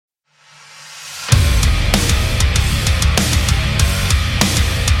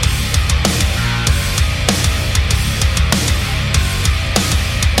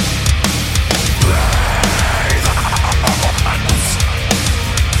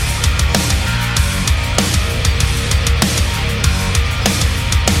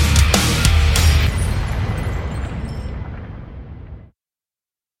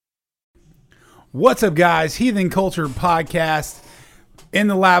What's up, guys? Heathen Culture Podcast in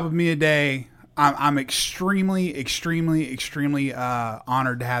the lab with me today. I'm extremely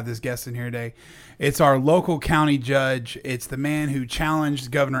honored to have this guest in here today. It's our local county judge. It's the man who challenged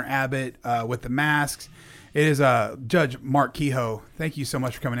Governor Abbott with the masks. It is Judge Mark Kehoe. Thank you so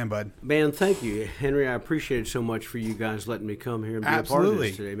much for coming in, bud. Man, thank you, Henry. I appreciate it so much for you guys letting me come here and be a part of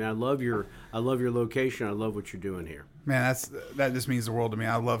this today. Man, I love your location. I love what you're doing here. Man, that just means the world to me.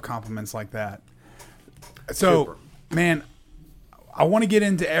 I love compliments like that. So, super. Man, I want to get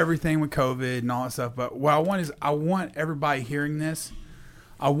into everything with COVID and all that stuff, but what I want everybody hearing this,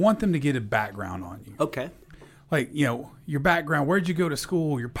 I want them to get a background on you. Okay. Like, your background, where'd you go to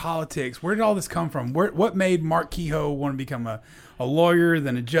school, your politics, where did all this come from? What made Mark Kehoe want to become a lawyer,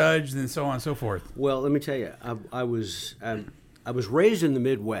 then a judge, then so on and so forth? Well, let me tell you, I was raised in the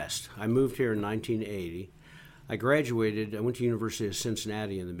Midwest. I moved here in 1980. I graduated. I went to University of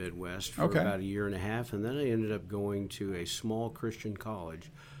Cincinnati in the Midwest for about a year and a half, and then I ended up going to a small Christian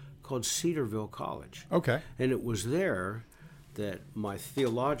college called Cedarville College. Okay. And it was there that my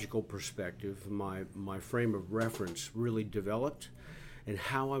theological perspective, my frame of reference really developed, and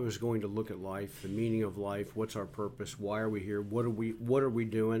how I was going to look at life, the meaning of life, what's our purpose, why are we here, what are we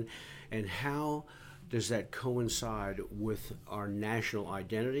doing, and how does that coincide with our national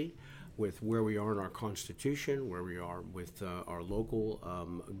identity, with where we are in our Constitution, where we are with our local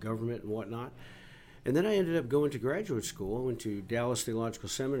government and whatnot. And then I ended up going to graduate school. I went to Dallas Theological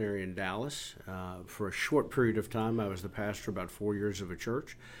Seminary in Dallas. For a short period of time, I was the pastor about 4 years of a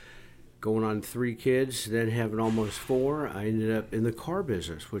church. Going on 3 kids, then having almost 4, I ended up in the car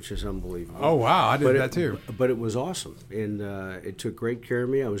business, which is unbelievable. Oh, wow. I did that too. But it was awesome. And it took great care of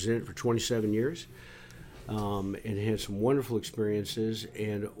me. I was in it for 27 years. And had some wonderful experiences.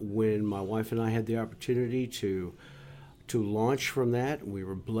 And when my wife and I had the opportunity to launch from that, we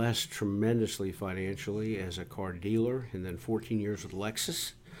were blessed tremendously financially as a car dealer, and then 14 years with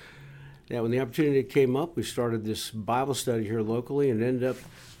Lexus. Now, when the opportunity came up, we started this Bible study here locally and ended up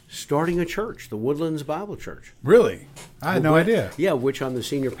starting a church, the Woodlands Bible Church. Really? I had no idea. Yeah, which I'm the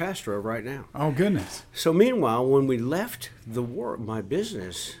senior pastor of right now. Oh, goodness. So meanwhile, when we left my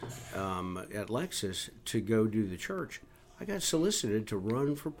business at Lexus to go do the church, I got solicited to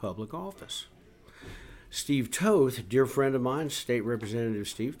run for public office. Steve Toth, dear friend of mine, State Representative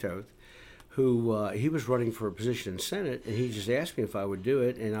Steve Toth, who he was running for a position in Senate, and he just asked me if I would do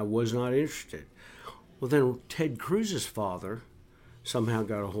it, and I was not interested. Well, then Ted Cruz's father somehow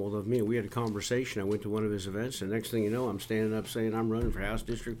got a hold of me. We had a conversation. I went to one of his events, and next thing you know, I'm standing up saying I'm running for House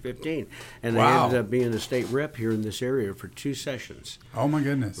District 15. And I ended up being a state rep here in this area for 2 sessions. Oh, my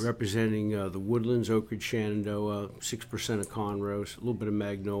goodness. Representing the Woodlands, Oak Ridge, Shenandoah, 6% of Conroe, a little bit of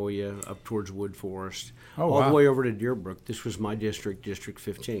Magnolia, up towards Wood Forest, all the way over to Deerbrook. This was my district, District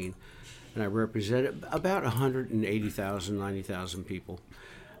 15. And I represented about 180,000, 90,000 people.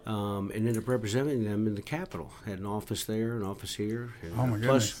 And ended up representing them in the Capitol. Had an office there, an office here. And, oh, my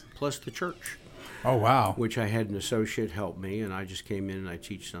goodness. Plus the church. Oh, wow. Which I had an associate help me, and I just came in and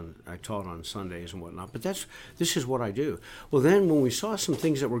I taught on Sundays and whatnot. But this is what I do. Well, then when we saw some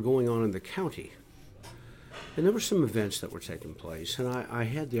things that were going on in the county, and there were some events that were taking place, and I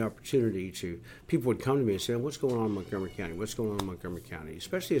had the opportunity people would come to me and say, what's going on in Montgomery County? What's going on in Montgomery County?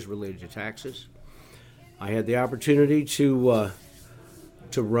 Especially as related to taxes. I had the opportunity to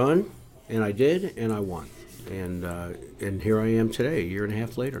run, and I did, and I won. And here I am today, a year and a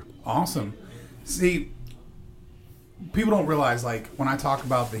half later. Awesome. See, people don't realize, like, when I talk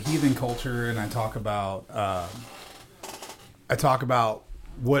about the heathen culture and I talk about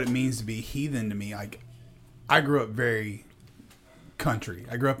what it means to be heathen to me, like, I grew up very country.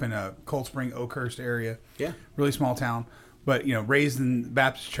 I grew up in a Cold Spring, Oakhurst area. Yeah. Really small town. But, raised in the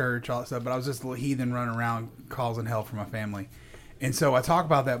Baptist church, all that stuff. But I was just a little heathen running around causing hell for my family. And so I talk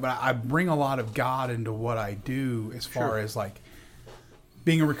about that, but I bring a lot of God into what I do as far as, like,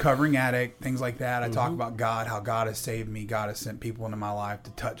 being a recovering addict, things like that. I talk about God, how God has saved me. God has sent people into my life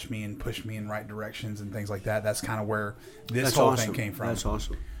to touch me and push me in right directions and things like that. That's kind of where this whole thing came from. That's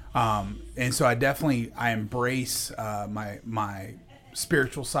awesome. And so I embrace my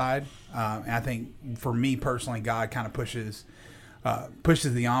spiritual side. And I think for me personally, God kind of pushes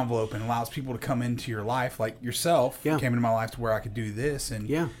the envelope and allows people to come into your life, like yourself came into my life to where I could do this and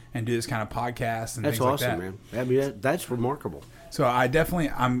do this kind of podcast and that's things awesome, like that. Man. I mean, that's remarkable. So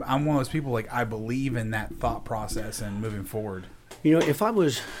I'm one of those people, like, I believe in that thought process and moving forward. If I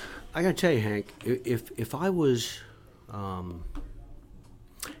got to tell you, Hank, if I was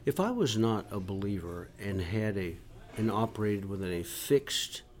not a believer and had and operated within a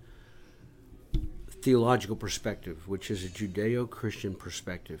fixed theological perspective, which is a Judeo-Christian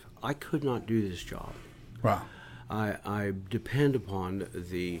perspective, I could not do this job. Wow. I depend upon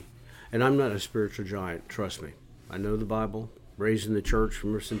and I'm not a spiritual giant, trust me. I know the Bible, raised in the church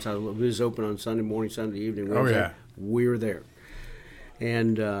since I was open on Sunday morning, Sunday evening, Wednesday. Oh, yeah. We're there.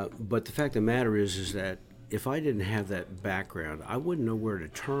 And but the fact of the matter is that if I didn't have that background, I wouldn't know where to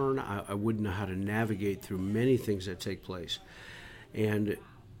turn. I wouldn't know how to navigate through many things that take place. And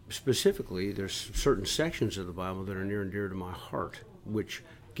specifically, there's certain sections of the Bible that are near and dear to my heart, which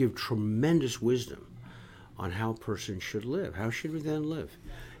give tremendous wisdom on how a person should live. How should we then live?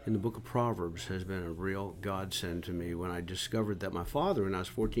 In the book of Proverbs has been a real godsend to me when I discovered that my father, when I was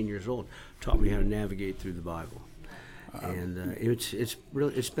 14 years old, taught me how to navigate through the Bible. And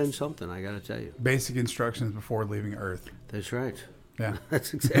it's been something, I got to tell you. Basic instructions before leaving Earth. That's right. Yeah.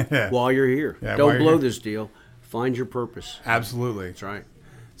 That's exactly. While you're here. Yeah, don't blow this deal. Find your purpose. Absolutely. That's right.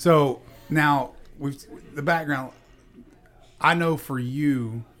 So now the background. I know for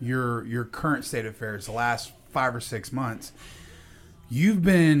you, your current state of affairs, the last 5 or 6 months, you've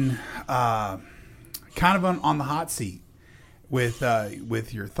been kind of on the hot seat with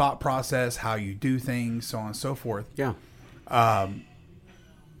your thought process, how you do things, so on and so forth. Yeah. I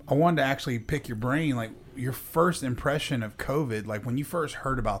wanted to actually pick your brain, like your first impression of COVID, like when you first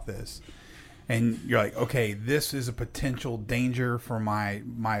heard about this, and you're like, okay, this is a potential danger for my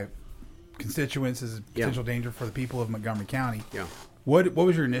constituents, is a potential danger for the people of Montgomery County. Yeah. What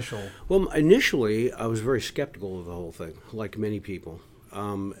was your initial? Well, initially, I was very skeptical of the whole thing, like many people,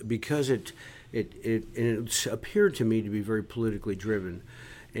 because it appeared to me to be very politically driven,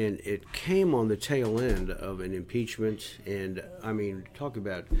 and it came on the tail end of an impeachment. And I mean, talk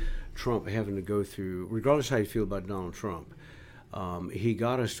about Trump having to go through, regardless how you feel about Donald Trump, he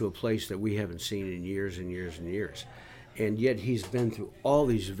got us to a place that we haven't seen in years and years and years. And yet he's been through all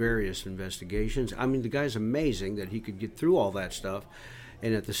these various investigations. I mean, the guy's amazing that he could get through all that stuff,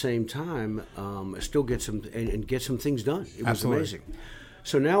 and at the same time, still get some things done. It was Absolutely amazing.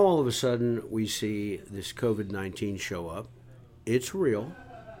 So now all of a sudden we see this COVID-19 show up. It's real.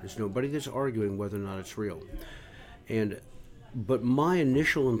 There's nobody that's arguing whether or not it's real. But my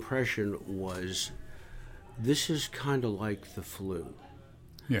initial impression was, this is kind of like the flu.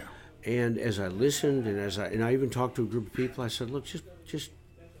 Yeah. And as I listened, and I even talked to a group of people, I said, look, just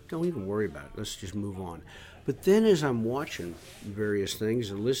don't even worry about it. Let's just move on. But then as I'm watching various things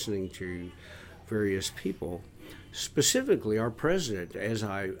and listening to various people, specifically our president,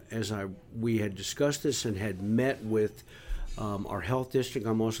 we had discussed this and had met with our health district.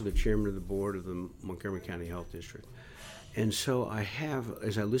 I'm also the chairman of the board of the Montgomery County Health District. And so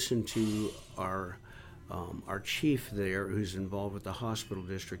as I listened to our chief there, who's involved with the hospital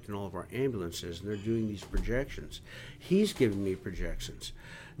district and all of our ambulances, and they're doing these projections. He's giving me projections.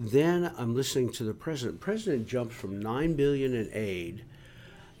 Then I'm listening to the president. The president jumps from $9 billion in aid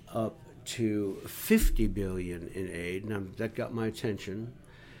up to $50 billion in aid. Now that got my attention.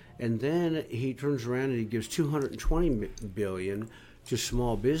 And then he turns around and he gives $220 billion to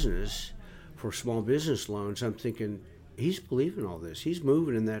small business for small business loans. I'm thinking, he's believing all this. He's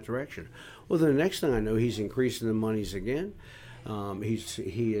moving in that direction. Well, the next thing I know, he's increasing the monies again.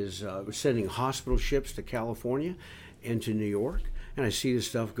 He is sending hospital ships to California and to New York. And I see this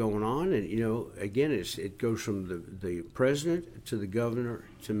stuff going on. And, again, it goes from the president to the governor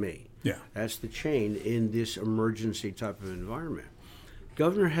to me. Yeah. That's the chain in this emergency type of environment.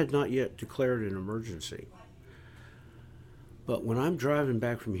 Governor had not yet declared an emergency. But when I'm driving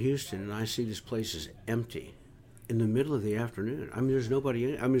back from Houston and I see this place is empty, in the middle of the afternoon. I mean, there's nobody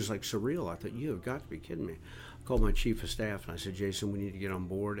in it. I mean, it's like surreal. I thought, you have got to be kidding me. I called my chief of staff and I said, Jason, we need to get on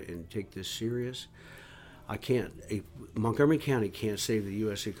board and take this serious. Montgomery County can't save the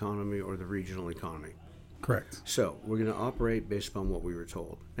U.S. economy or the regional economy. Correct. So we're going to operate based upon what we were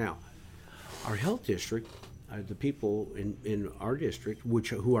told. Now, our health district, the people in our district,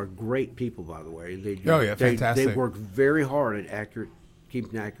 who are great people, by the way. Fantastic. They work very hard at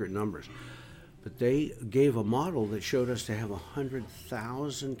keeping accurate numbers. But they gave a model that showed us to have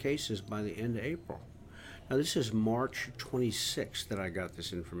 100,000 cases by the end of April. Now, this is March 26th that I got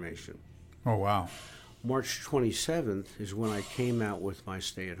this information. Oh, wow. March 27th is when I came out with my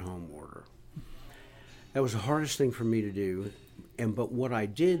stay-at-home order. That was the hardest thing for me to do. But what I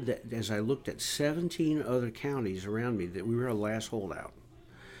did, as I looked at 17 other counties around me, that we were a last holdout.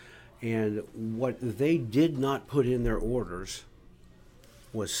 And what they did not put in their orders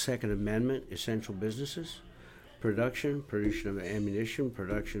was Second Amendment, essential businesses, production of ammunition,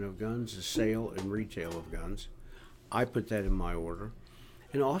 production of guns, the sale and retail of guns. I put that in my order.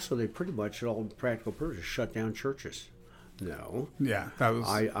 And also they pretty much, at all practical purposes, shut down churches. No. Yeah, that was.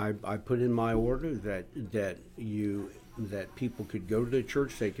 I put in my order that people could go to the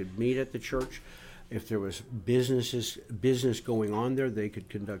church, they could meet at the church. If there was business going on there, they could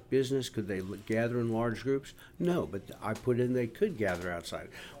conduct business. Could they gather in large groups? No, but I put in they could gather outside.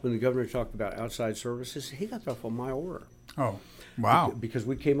 When the governor talked about outside services, he got off on my order. Oh, wow. Because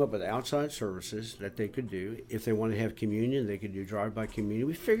we came up with outside services that they could do. If they wanted to have communion, they could do drive-by communion.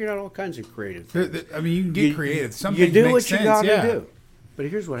 We figured out all kinds of creative things. I mean, you can get creative. Some you things do make what sense. you got to yeah. do. But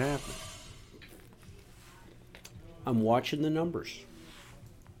here's what happened. I'm watching the numbers.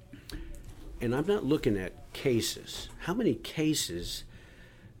 And I'm not looking at cases. How many cases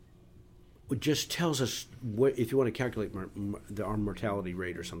just tells us, what, if you want to calculate our mortality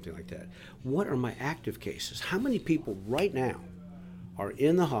rate or something like that, what are my active cases? How many people right now are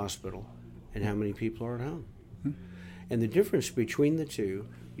in the hospital and how many people are at home? And the difference between the two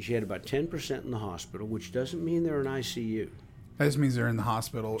is you had about 10% in the hospital, which doesn't mean they're in ICU. That just means they're in the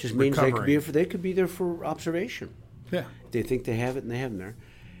hospital. Just recovering. means they could be there for observation. Yeah. They think they have it and they have them there.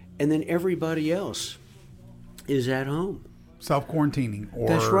 And then everybody else is at home. Self-quarantining or,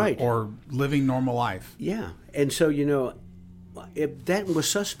 That's right. or living normal life. Yeah. And so, if that was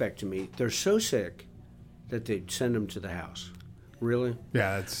suspect to me. They're so sick that they'd send them to the house. Really?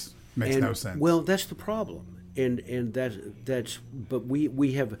 Yeah, makes no sense. Well, that's the problem. And that's but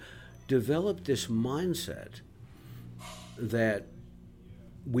we have developed this mindset that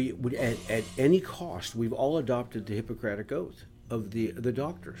we would at any cost, we've all adopted the Hippocratic Oath of the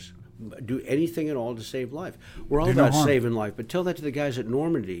doctors. Do anything at all to save life. We're all about saving life, but tell that to the guys at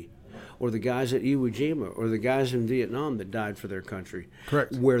Normandy or the guys at Iwo Jima or the guys in Vietnam that died for their country.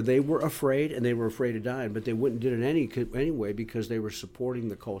 Correct. Where they were afraid and they were afraid of dying, but they wouldn't do it anyway because they were supporting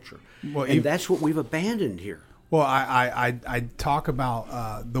the culture. Well, and that's what we've abandoned here. Well, I talk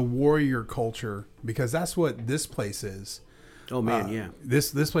about the warrior culture because that's what this place is. Oh man, yeah.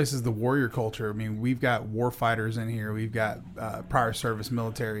 This place is the warrior culture. I mean, we've got war fighters in here. We've got prior service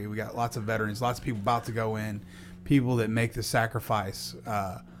military. We got lots of veterans. Lots of people about to go in. People that make the sacrifice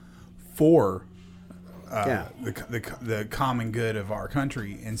for the common good of our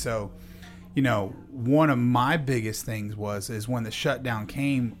country. And so, one of my biggest things is when the shutdown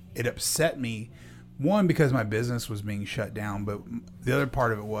came, it upset me. One, because my business was being shut down, but the other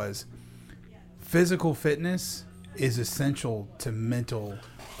part of it was physical fitness is essential to mental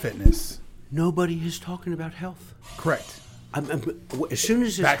fitness. Nobody is talking about health. Correct. As soon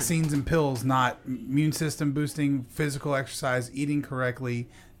as vaccines and pills, not immune system boosting, physical exercise, eating correctly,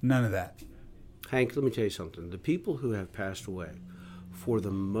 none of that. Hank, let me tell you something. The people who have passed away, for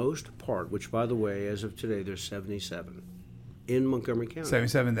the most part, which by the way, as of today, there's 77 in Montgomery County.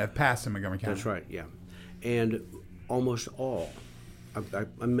 77 that passed in Montgomery County. That's right, yeah. And almost all.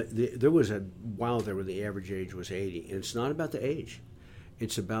 There was a while there where the average age was 80, and it's not about the age.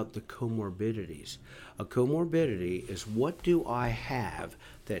 It's about the comorbidities. A comorbidity is what do I have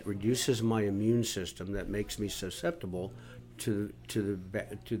that reduces my immune system that makes me susceptible to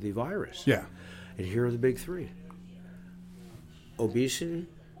the virus. Yeah. And here are the big three. Obesity.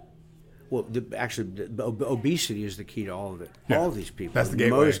 Well, obesity is the key to all of it. Yeah. All of these people. That's the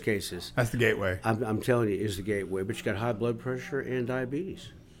gateway. In most cases. That's the gateway. I'm telling you, is the gateway. But you got high blood pressure and diabetes.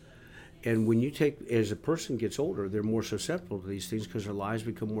 And when as a person gets older, they're more susceptible to these things because their lives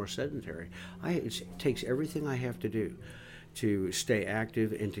become more sedentary. It takes everything I have to do to stay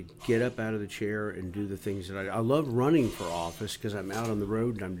active and to get up out of the chair and do the things that I love running for office because I'm out on the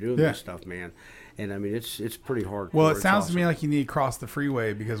road and I'm doing this stuff, man. And I mean, it's pretty hard. Well, it sounds to me like you need to cross the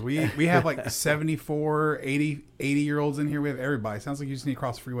freeway because we have like 74, 80-year-olds in here. We have everybody. It sounds like you just need to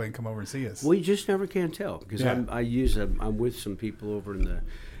cross the freeway and come over and see us. Well, you just never can tell because I'm with some people over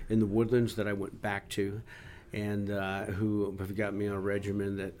in the Woodlands that I went back to, and who have got me on a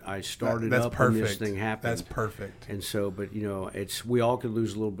regimen that I started up when this thing happened. That's perfect. And so, but we all could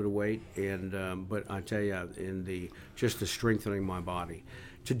lose a little bit of weight, and but I tell you, just the strengthening my body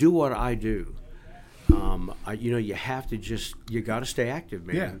to do what I do. You have to you got to stay active,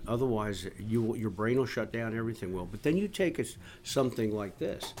 man. Yeah. Otherwise, your brain will shut down. Everything will. But then you take something like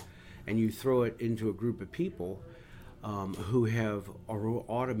this, and you throw it into a group of people who have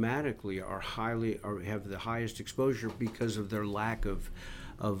have the highest exposure because of their lack of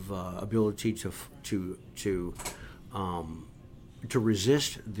ability to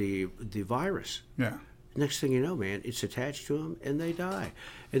resist the virus. Yeah. Next thing you know, man, it's attached to them and they die,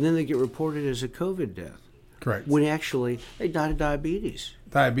 and then they get reported as a COVID death. Correct. When actually they died of diabetes.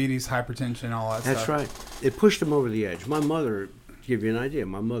 Diabetes, hypertension, all that stuff. That's right. It pushed them over the edge. My mother, to give you an idea,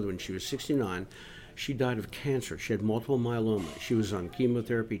 when she was 69. She died of cancer. She had multiple myeloma. She was on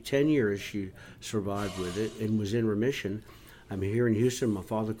chemotherapy 10 years. She survived with it and was in remission. I'm here in Houston. My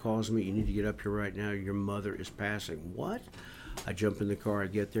father calls me. You need to get up here right now. Your mother is passing. What? I jump in the car. I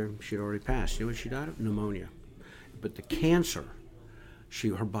get there. She'd already passed. You know what she died of? Pneumonia. But the cancer,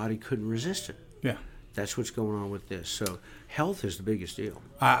 her body couldn't resist it. Yeah. That's what's going on with this. So health is the biggest deal.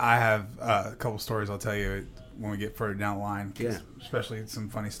 I have a couple stories I'll tell you when we get further down the line. Yeah. Especially some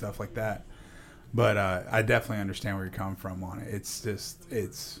funny stuff like that. But I definitely understand where you're coming from on it. It's just,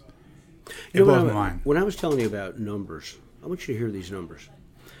 it blows my mind. When I was telling you about numbers, I want you to hear these numbers.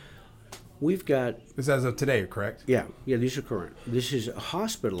 We've got... This is as of today, correct? Yeah, these are current. This is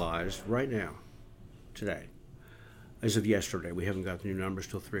hospitalized right now, today. As of yesterday, we haven't got the new numbers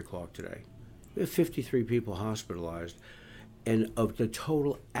till 3 o'clock today. We have 53 people hospitalized, and of the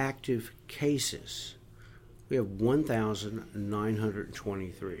total active cases, we have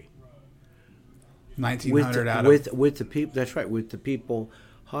 1,923. 1,900 with the people. That's right. With the people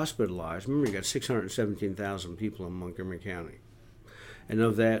hospitalized. Remember, you got 617,000 people in Montgomery County, and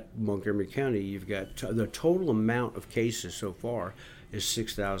of that Montgomery County, you've got the total amount of cases so far is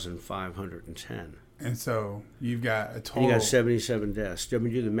 6,510. And so you've got a total. And you got 77 deaths. I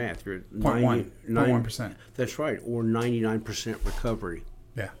mean, do the math. You're at 0.1%. That's right, or 99% recovery.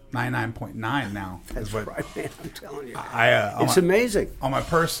 Yeah, 99.9 now. That's right, man. I'm telling you, it's amazing. On my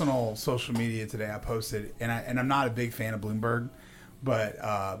personal social media today, I posted, and I'm not a big fan of Bloomberg, but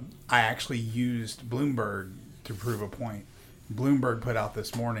I actually used Bloomberg to prove a point. Bloomberg put out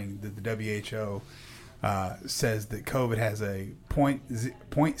this morning that the WHO says that COVID has a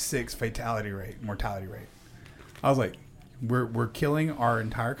 0.6 mortality rate. I was like, we're killing our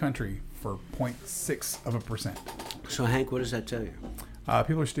entire country for 0.6%. So Hank, what does that tell you?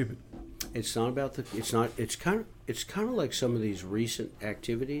 People are stupid. It's not about the. It's not. It's kind of like some of these recent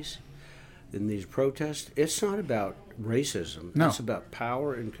activities, in these protests. It's not about racism. No. It's about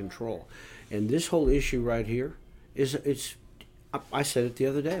power and control, and this whole issue right here is it's. I said it the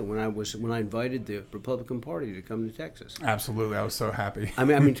other day when I invited the Republican Party to come to Texas. Absolutely, I was so happy. I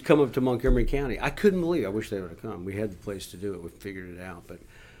mean to come up to Montgomery County. I couldn't believe. I wish they would have come. We had the place to do it. We figured it out, but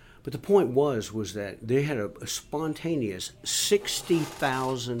the point was that they had a spontaneous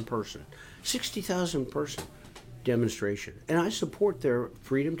 60,000 person demonstration, and I support their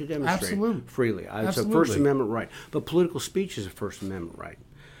freedom to demonstrate freely. It's a First Amendment right, but political speech is a First Amendment right.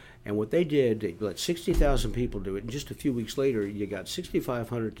 And what they did, they let 60,000 people do it, and just a few weeks later, you got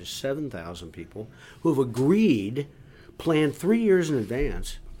 6,500 to 7,000 people who have agreed, planned 3 years in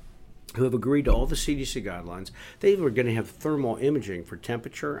advance, who have agreed to all the CDC guidelines. They were going to have thermal imaging for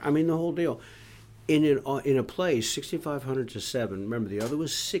temperature. I mean, the whole deal. In a place, 6,500 to 7. Remember, the other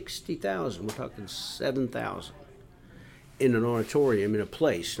was 60,000. We're talking 7,000. In an auditorium, in a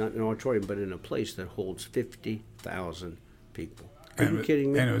place, not an auditorium, but in a place that holds 50,000 people. Are you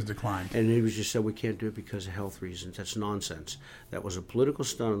kidding me? And it was declined. And he was just said, we can't do it because of health reasons. That's nonsense. That was a political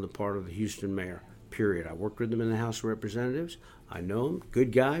stunt on the part of the Houston mayor, period. I worked with him in the House of Representatives. I know him.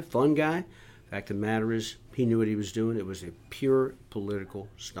 Good guy, fun guy. Fact of the matter is, he knew what he was doing. It was a pure political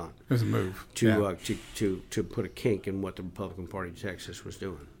stunt. It was a move to put a kink in what the Republican Party of Texas was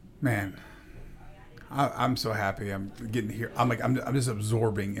doing. Man, I'm so happy. I'm getting here. I'm just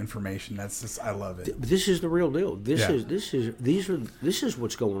absorbing information. That's just, I love it. This is the real deal. This is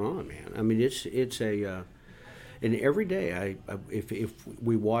what's going on, man. I mean, it's a. And every day, if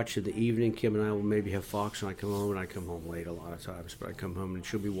we watch in the evening, Kim and I will maybe have Fox, and I come home, and I come home late a lot of times, but I come home and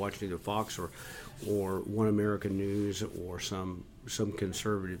she'll be watching either Fox or One American News or some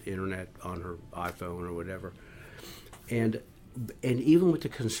conservative internet on her iPhone or whatever. And even with the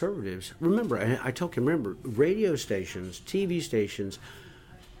conservatives, remember, I tell Kim, radio stations, TV stations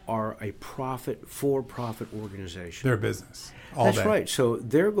are a for-profit organization. They're a business. That's right. So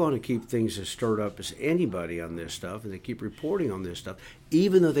they're going to keep things as stirred up as anybody on this stuff, and they keep reporting on this stuff,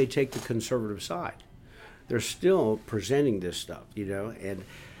 even though they take the conservative side. They're still presenting this stuff, and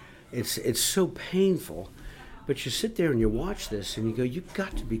it's so painful. But you sit there and you watch this, and you go, "You've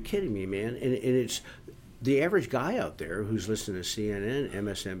got to be kidding me, man!" And it's the average guy out there who's listening to CNN,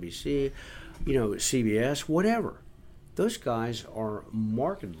 MSNBC, CBS, whatever. Those guys are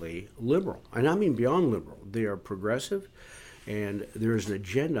markedly liberal, and I mean beyond liberal. They are progressive. And there is an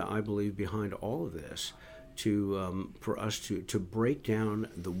agenda, I believe, behind all of this for us to break down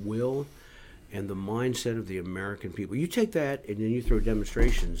the will and the mindset of the American people. You take that and then you throw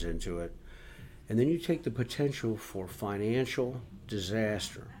demonstrations into it, and then you take the potential for financial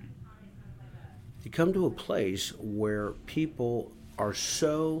disaster. You come to a place where people are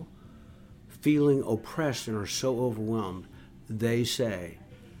so feeling oppressed and are so overwhelmed, they say,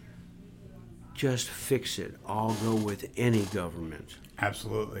 just fix it. I'll go with any government.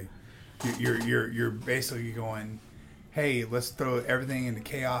 Absolutely. You're basically going, hey, let's throw everything into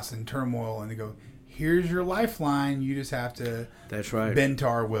chaos and turmoil, and they go, here's your lifeline. You just have to That's right. bend to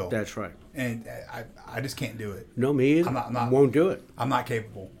our will. That's right. And I just can't do it. No, me either. I'm not- Won't do it. I'm not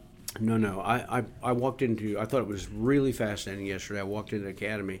capable. No. I walked into, I thought it was really fascinating yesterday. I walked into the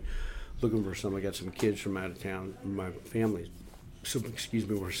academy looking for some. I got some kids from out of town. My family,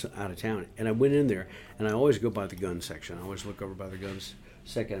 were out of town. And I went in there, and I always go by the gun section. I always look over by the guns,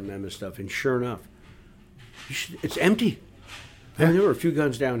 Second Amendment stuff. And sure enough, it's empty. I mean, there were a few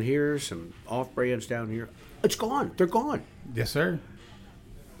guns down here, some off-brands down here. It's gone. They're gone. Yes, sir.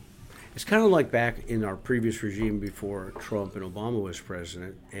 It's kind of like back in our previous regime before Trump and Obama was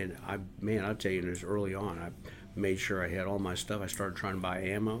president. And I'll tell you, it was early on. I made sure I had all my stuff. I started trying to buy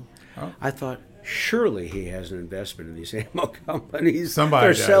ammo. Oh. I thought, surely he has an investment in these ammo companies. Somebody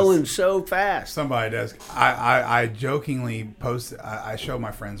They're does. selling so fast. Somebody does. I jokingly post. I show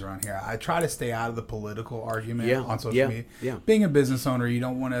my friends around here. I try to stay out of the political argument on social media. Yeah. Being a business owner, you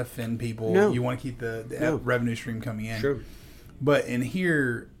don't want to offend people. No. You want to keep the No. revenue stream coming in. Sure. But in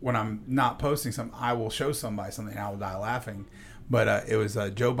here, when I'm not posting something, I will show somebody something, and I will die laughing. But it was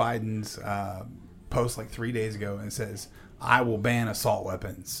Joe Biden's post like 3 days ago, and it says, "I will ban assault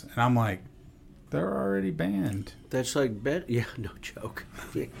weapons," and I'm like, they're already banned. That's like yeah, no joke.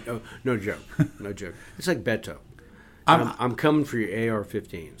 No joke. No joke. It's like Beto. I'm coming for your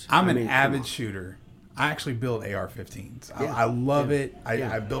AR-15s. I'm an avid shooter. I actually build AR-15s. Yeah. I love it.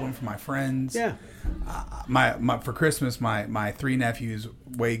 Yeah. I build them for my friends. Yeah. My for Christmas, my three nephews,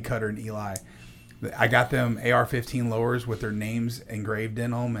 Wade, Cutter, and Eli, I got them AR-15 lowers with their names engraved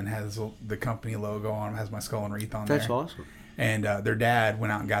in them, and has the company logo on them, has my skull and wreath on there. That's awesome. And their dad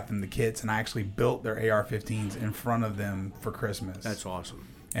went out and got them the kits, and I actually built their AR-15s in front of them for Christmas. That's awesome.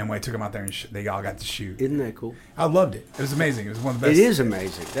 And when I took them out there, and they all got to shoot. Isn't that cool? I loved it. It was amazing. It was one of the best. It is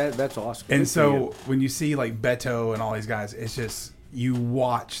amazing. That's awesome. And Good for so you. when you see like Beto and all these guys, it's just, you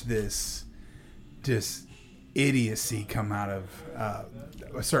watch this just idiocy come out of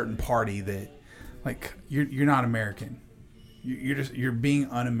a certain party that, like, you're not American. You're being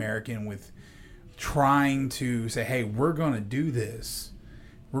un-American with trying to say, hey, we're going to do this.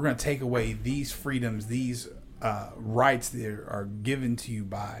 We're going to take away these freedoms, these rights that are given to you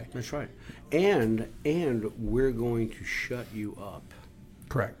by. That's right. And we're going to shut you up.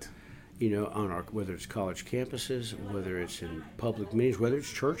 Correct. You know, on our, whether it's college campuses, whether it's in public meetings, whether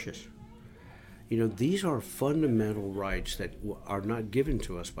it's churches. You know, these are fundamental rights that are not given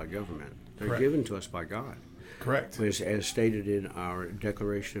to us by government. They're Correct. given to us by God. Correct. As stated in our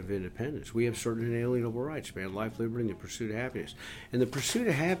Declaration of Independence, we have certain inalienable rights, man: life, liberty, and the pursuit of happiness. And the pursuit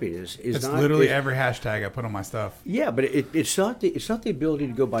of happiness is It's not literally every hashtag I put on my stuff. Yeah, but it's not the ability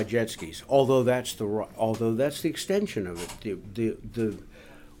to go buy jet skis. Although that's the extension of it. The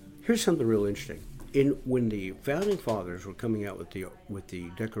here's something real interesting. When the founding fathers were coming out with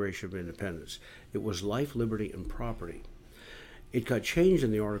the Declaration of Independence, it was life, liberty, and property. It got changed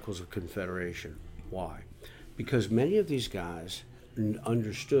in the Articles of Confederation. Why? Because many of these guys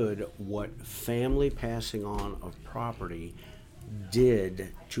understood what family passing on of property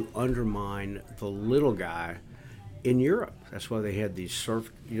did to undermine the little guy in Europe. That's why they had these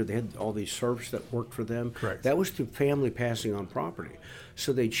they had all these serfs that worked for them. Correct. That was through family passing on property.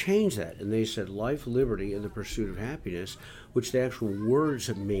 So they changed that, and they said life, liberty, and the pursuit of happiness, which the actual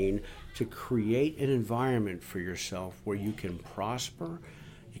words mean to create an environment for yourself where you can prosper,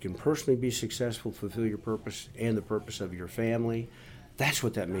 you can personally be successful, fulfill your purpose and the purpose of your family. That's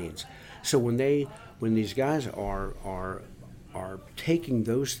what that means. So when these guys are taking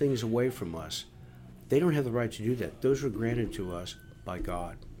those things away from us, they don't have the right to do that. Those were granted to us by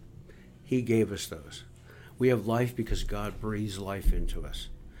God. He gave us those. We have life because God breathes life into us.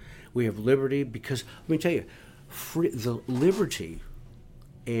 We have liberty because, let me tell you, the liberty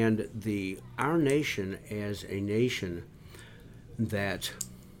and our nation as a nation that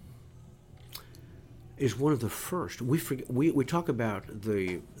is one of the first. We talk about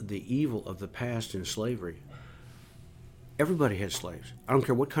the evil of the past in slavery. Everybody had slaves. I don't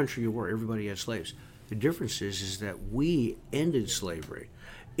care what country you were, everybody had slaves. The difference is that we ended slavery.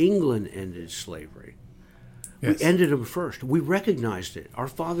 England ended slavery. Yes. We ended them first. We recognized it. Our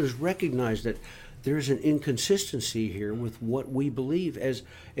fathers recognized that there's an inconsistency here with what we believe as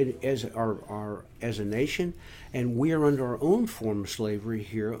a nation, and we are under our own form of slavery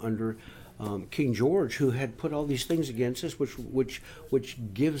here under King George, who had put all these things against us, which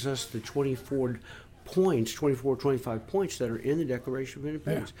gives us the 24, 25 points that are in the Declaration of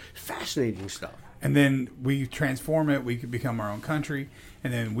Independence. Yeah. Fascinating stuff. And then we transform it. We could become our own country.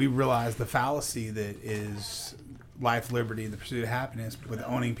 And then we realize the fallacy that is life, liberty, the pursuit of happiness with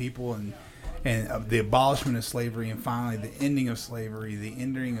owning people and the abolishment of slavery, and finally the ending of slavery, the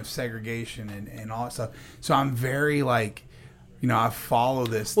ending of segregation, and all that stuff. So I'm very I follow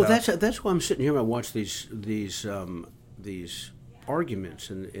this. Well, stuff. that's why I'm sitting here. I watch these arguments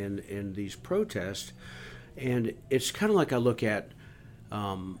and these protests, and it's kind of like I look at.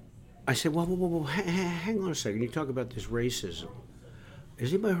 I say, well, hang on a second. You talk about this racism.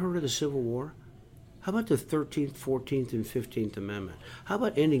 Has anybody heard of the Civil War? How about the 13th, 14th, and 15th Amendment? How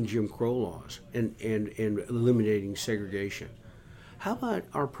about ending Jim Crow laws and eliminating segregation? How about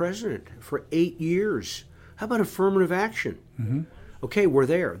our president for 8 years? How about affirmative action? Mm-hmm. Okay, we're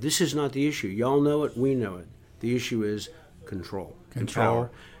there. This is not the issue. Y'all know it. We know it. The issue is control. Control,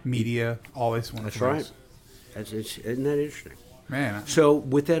 media, all this one. That's right. Isn't that interesting? Man. So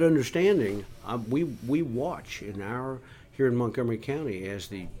with that understanding, we watch here in Montgomery County as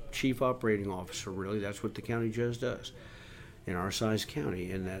the chief operating officer. Really, that's what the county judge does in our size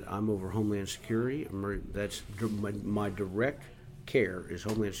county, and that I'm over Homeland Security. That's my direct care is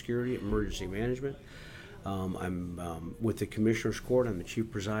Homeland Security, emergency management. I'm with the Commissioner's Court. I'm the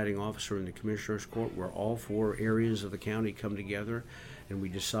chief presiding officer in the Commissioner's Court, where all 4 areas of the county come together and we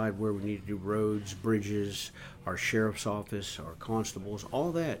decide where we need to do roads, bridges, our sheriff's office, our constables.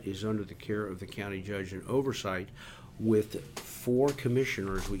 All that is under the care of the county judge and oversight with 4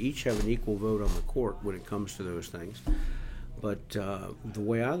 commissioners. We each have an equal vote on the court when it comes to those things. But the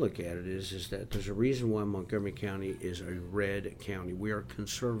way I look at it is that there's a reason why Montgomery County is a red county. We are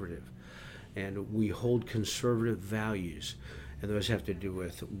conservative, and we hold conservative values. And those have to do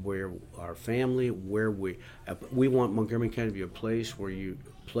with where our family, where we want Montgomery County to be a place where you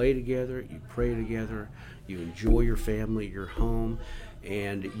play together, you pray together, you enjoy your family, your home,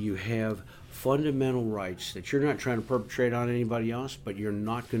 and you have fundamental rights that you're not trying to perpetrate on anybody else, but you're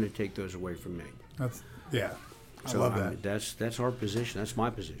not going to take those away from me. I love that. That's our position. That's my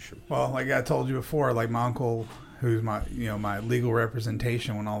position. Well, like I told you before, like my uncle, who's my legal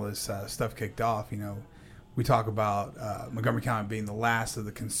representation when all this stuff kicked off, we talk about Montgomery County being the last of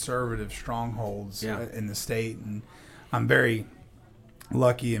the conservative strongholds in the state, and I'm very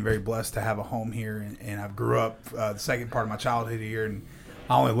lucky and very blessed to have a home here, and I grew up the second part of my childhood here, and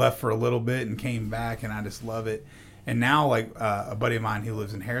I only left for a little bit and came back, and I just love it. And now, a buddy of mine who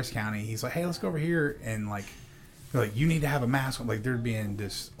lives in Harris County, he's like, hey, let's go over here, and they're like, you need to have a mask on. Like, they're being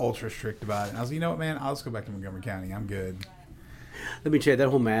just ultra strict about it. And I was like, you know what, man, I'll just go back to Montgomery County. I'm good. Let me tell you, that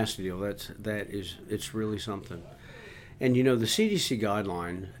whole mask deal, it's really something. And, the CDC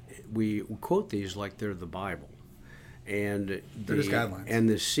guideline, we quote these like they're the Bible. And they're just guidelines. And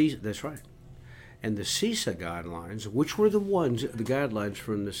that's right. And the CISA guidelines, which were the guidelines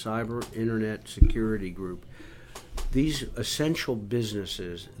from the Cyber Internet Security Group, these essential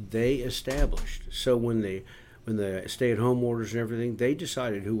businesses, they established. So when the stay-at-home orders and everything, they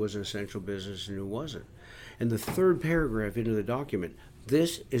decided who was an essential business and who wasn't. And the 3rd paragraph into the document,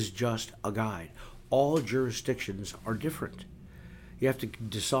 this is just a guide. All jurisdictions are different. You have to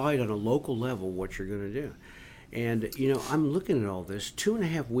decide on a local level what you're going to do. And, I'm looking at all this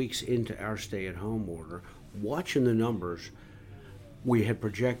 2.5 weeks into our stay-at-home order, watching the numbers. We had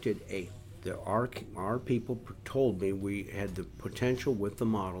projected our people told me we had the potential with the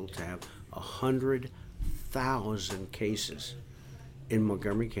model to have 100,000 cases in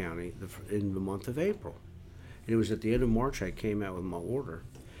Montgomery County in the month of April. And it was at the end of March I came out with my order.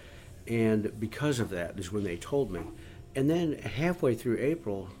 And because of that is when they told me. And then halfway through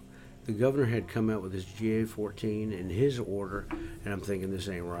April, the governor had come out with his GA-14 and his order, and I'm thinking, this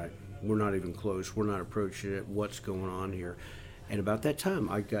ain't right. We're not even close. We're not approaching it. What's going on here? And about that time,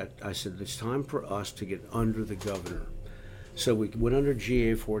 I said, it's time for us to get under the governor. So we went under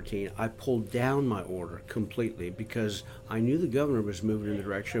GA-14. I pulled down my order completely because I knew the governor was moving in the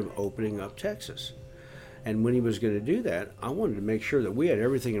direction of opening up Texas. And when he was going to do that, I wanted to make sure that we had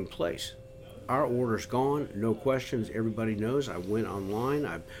everything in place. Our order's gone, no questions. Everybody knows. I went online.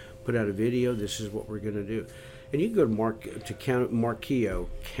 I put out a video. This is what we're going to do. And you can go to Mark Keogh,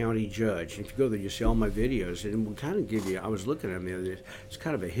 County Judge. If you go there, you see all my videos, and we'll kind of give you. I was looking at them the other day. It's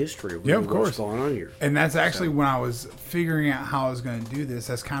kind of a history of what's going on here. And that's actually when I was figuring out how I was going to do this.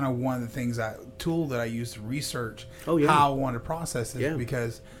 That's kind of one of the things tool that I used to research how I wanted to process this.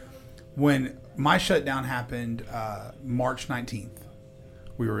 Because when my shutdown happened March 19th,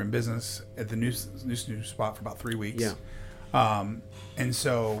 we were in business at the new spot for about 3 weeks. And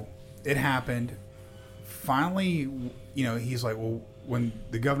so it happened. Finally, he's like, well, when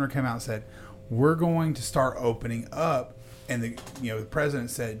the governor came out and said, we're going to start opening up, and the president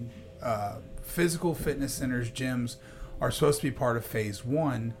said, physical fitness centers, gyms are supposed to be part of phase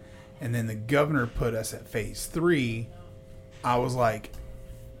 1, and then the governor put us at phase 3. I was like,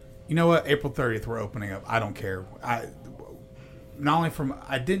 you know what? April 30th, we're opening up. I don't care. I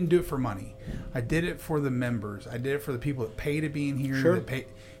didn't do it for money. I did it for the members. I did it for the people that pay to be in here. Sure.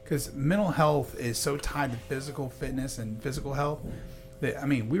 Because mental health is so tied to physical fitness and physical health that, I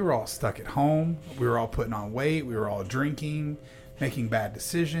mean, we were all stuck at home. We were all putting on weight. We were all drinking, making bad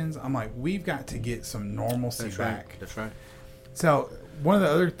decisions. I'm like, we've got to get some normalcy back. Right. That's right. So one of the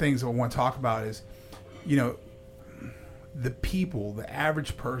other things I want to talk about is, the people, the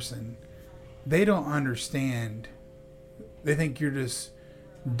average person, they don't understand. They think you're just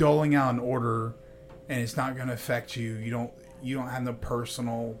doling out an order and it's not going to affect you. You don't have no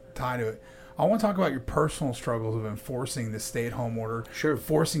personal tie to it. I want to talk about your personal struggles of enforcing the stay-at-home order. Sure.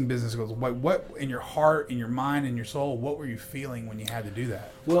 Forcing business goals. What in your heart, in your mind, in your soul, what were you feeling when you had to do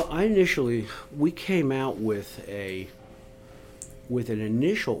that? Well, we came out with an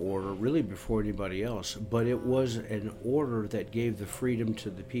initial order really before anybody else, but it was an order that gave the freedom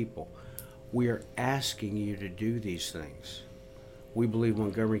to the people. We are asking you to do these things. We believe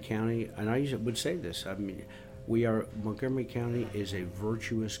Montgomery County, and I would say this, Montgomery County is a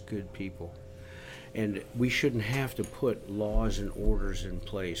virtuous, good people. And we shouldn't have to put laws and orders in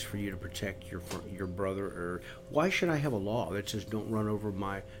place for you to protect your brother. Or why should I have a law that says don't run over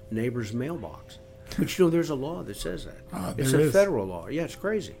my neighbor's mailbox? But there's a law that says that. It's a federal law. Yeah, it's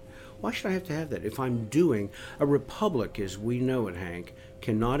crazy. Why should I have to have that? If I'm doing a republic, as we know it, Hank,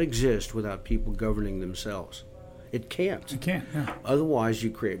 cannot exist without people governing themselves. It can't. It can't, yeah. Otherwise, you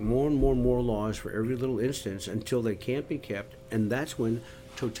create more and more laws for every little instance until they can't be kept, and that's when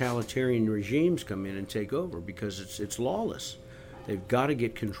totalitarian regimes come in and take over because it's lawless. They've got to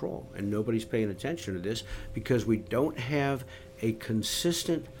get control, and nobody's paying attention to this because we don't have a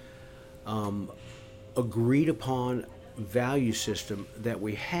consistent, agreed-upon value system that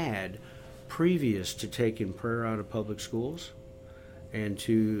we had previous to taking prayer out of public schools and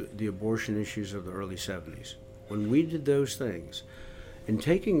to the abortion issues of the early 70s. When we did those things, and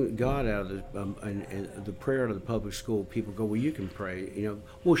taking God out of and the prayer out of the public school, people go, well, you can pray.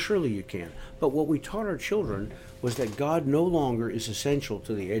 Well, surely you can. But what we taught our children was that God no longer is essential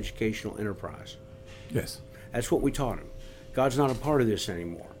to the educational enterprise. Yes. That's what we taught them. God's not a part of this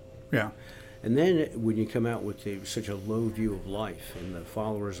anymore. Yeah. And then when you come out with such a low view of life, and the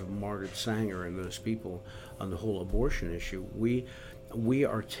followers of Margaret Sanger and those people on the whole abortion issue, we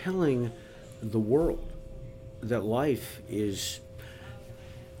are telling the world that life is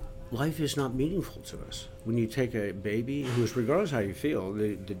not meaningful to us. When you take a baby, who's, regardless how you feel,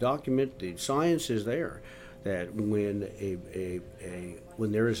 the document, the science is there, that when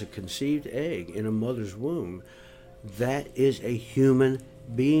when there is a conceived egg in a mother's womb, that is a human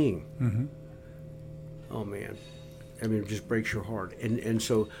being. Mm-hmm. Oh man, I mean, it just breaks your heart. And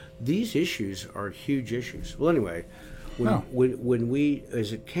so these issues are huge issues. Well, anyway, when we,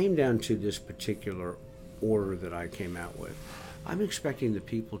 as it came down to this particular order that I came out with, I'm expecting the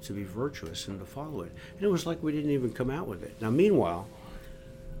people to be virtuous and to follow it. And it was like we didn't even come out with it. Now, meanwhile,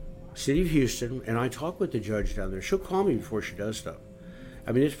 City of Houston, and I talk with the judge down there. She'll call me before she does stuff.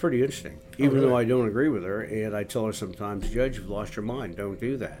 I mean, it's pretty interesting, even though I don't agree with her. And I tell her sometimes, Judge, you've lost your mind. Don't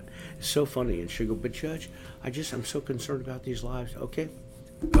do that. It's so funny. And she'll go, but Judge, I'm so concerned about these lives. Okay,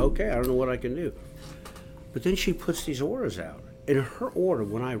 I don't know what I can do. But then she puts these orders out. And her order,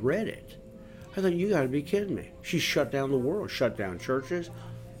 when I read it, I thought, you got to be kidding me. She shut down the world, shut down churches,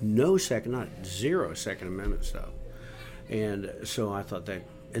 zero Second Amendment stuff. And so I thought that,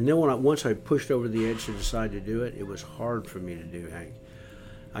 and then once I pushed over the edge to decide to do it, it was hard for me to do, Hank.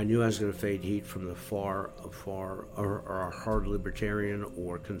 I knew I was going to fade heat from the far or hard libertarian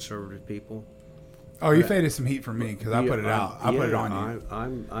or conservative people. Oh, you faded some heat from me because I put it out. I put it on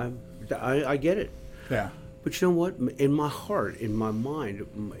you. I get it. Yeah. But you know what? In my heart, in my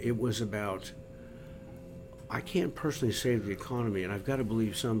mind, it was about, I can't personally save the economy, and I've got to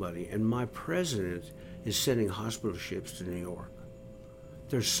believe somebody. And my president is sending hospital ships to New York.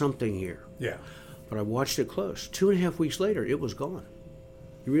 There's something here. Yeah. But I watched it close. 2.5 weeks later, it was gone.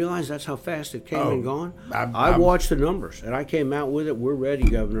 You realize that's how fast it came and gone? I watched the numbers, and I came out with it. We're ready,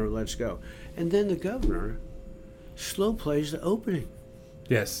 Governor. Let's go. And then the governor slow plays the opening.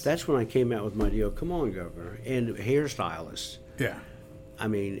 Yes. That's when I came out with my deal. Come on, Governor. And hairstylists. Yeah. I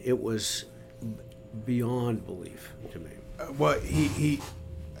mean, it was beyond belief to me. Well, he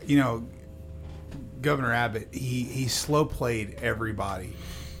Governor Abbott, he slow played everybody.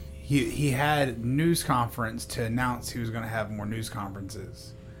 He had news conference to announce he was going to have more news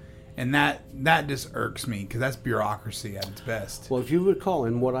conferences. And that just irks me because that's bureaucracy at its best. Well, if you recall,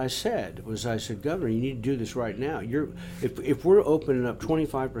 and what I said, Governor, you need to do this right now. If we're opening up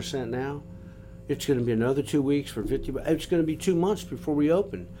 25% now, it's going to be another 2 weeks for 50. It's going to be 2 months before we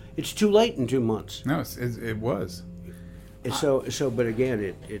open. It's too late in 2 months. No, it was. But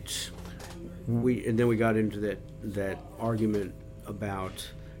again, and then we got into that argument about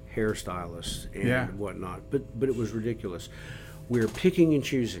hairstylists and whatnot. But it was ridiculous. We're picking and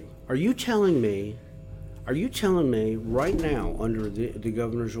choosing. Are you telling me right now, under the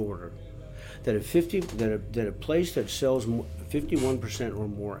governor's order, that a place that sells 51% or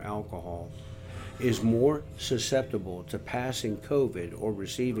more alcohol is more susceptible to passing COVID or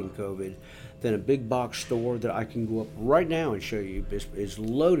receiving COVID than a big box store that I can go up right now and show you is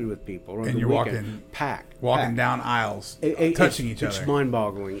loaded with people on and the you're weekend, walking down aisles, touching each other. It's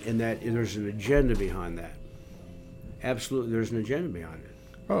mind-boggling, and that there's an agenda behind that. Absolutely, there's an agenda behind it.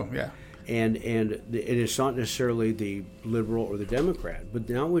 Oh yeah. And it's not necessarily the liberal or the Democrat, but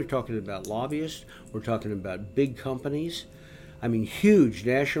now we're talking about lobbyists. We're talking about big companies. I mean, huge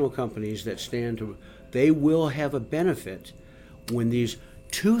national companies that they will have a benefit when these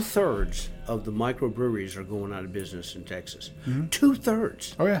 2/3 of the microbreweries are going out of business in Texas. Mm-hmm.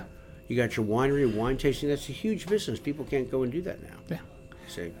 2/3. Oh yeah. You got your winery, wine tasting. That's a huge business. People can't go and do that now. Yeah.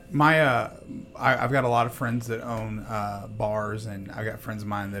 See, I've got a lot of friends that own bars, and I've got friends of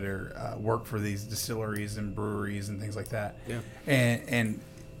mine that are work for these distilleries and breweries and things like that. Yeah. And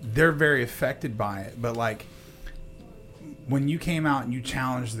they're very affected by it. But like, when you came out and you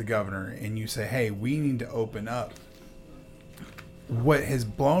challenged the governor and you say, hey, we need to open up, what has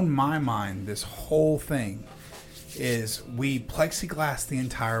blown my mind, this whole thing, is we plexiglass the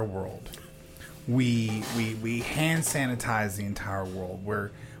entire world. We hand sanitize the entire world.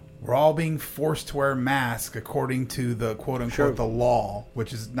 We're all being forced to wear masks according to the quote unquote the law,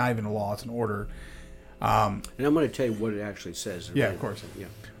 which is not even a law, it's an order. And I'm going to tell you what it actually says. Yeah, of course. Yeah.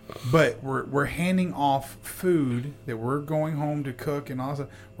 But we're handing off food that we're going home to cook, and also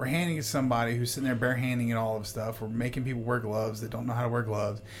we're handing it to somebody who's sitting there barehanding and all of stuff. We're making people wear gloves that don't know how to wear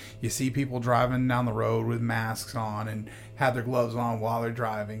gloves. You see people driving down the road with masks on and have their gloves on while they're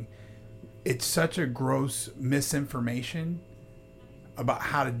driving. It's such a gross misinformation about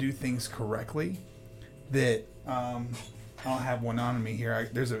how to do things correctly that I don't have one on me here.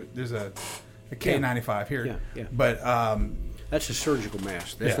 There's a K95 here. Yeah. But that's a surgical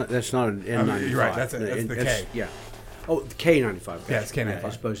mask. That's not an N95. You're right. That's the K. Yeah. Oh, the K95. Yeah, it's K95. Yeah,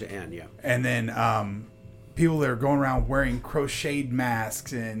 as opposed to N. Yeah. And then people that are going around wearing crocheted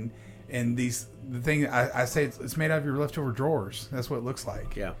masks and the thing I say it's made out of your leftover drawers. That's what it looks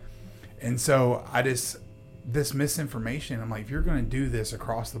like. Yeah. And so this misinformation, I'm like, if you're going to do this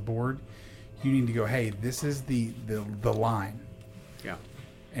across the board, you need to go, hey, this is the line. Yeah.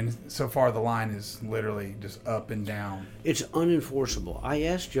 And so far, the line is literally just up and down. It's unenforceable. I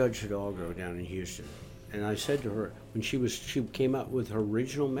asked Judge Hidalgo down in Houston, and I said to her, when she came out with her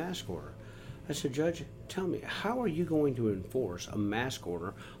original mask order, I said, Judge, tell me, how are you going to enforce a mask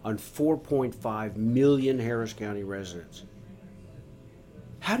order on 4.5 million Harris County residents?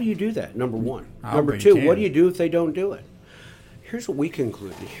 How do you do that, number one? Number two, what do you do if they don't do it? Here's what we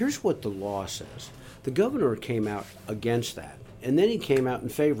concluded. Here's what the law says. The governor came out against that, and then he came out in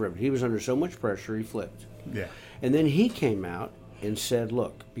favor of it. He was under so much pressure, he flipped. Yeah. And then he came out and said,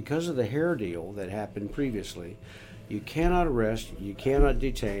 look, because of the hair deal that happened previously, you cannot arrest, you cannot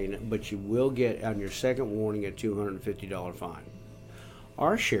detain, but you will get, on your second warning, a $250 fine.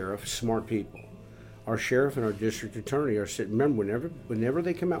 Our sheriff, smart people, our sheriff and our district attorney are sitting. Remember, whenever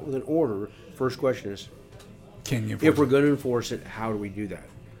they come out with an order, first question is, can you? If we're going to enforce it, how do we do that?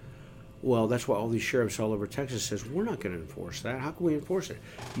 Well, that's why all these sheriffs all over Texas says we're not going to enforce that. How can we enforce it?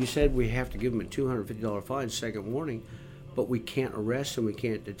 You said we have to give them a $250 fine, second warning, but we can't arrest and we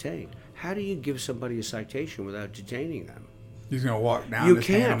can't detain. How do you give somebody a citation without detaining them? He's going to walk down and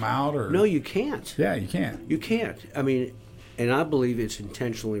hand them out, or no, you can't. Yeah, you can't. You can't. I mean, and I believe it's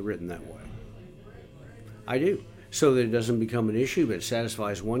intentionally written that way. I do, so that it doesn't become an issue, but it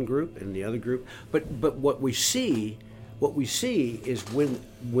satisfies one group and the other group. But what we see is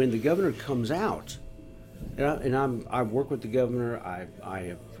when the governor comes out, and I work with the governor. I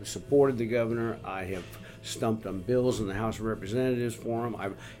have supported the governor. I have stumped on bills in the House of Representatives for him.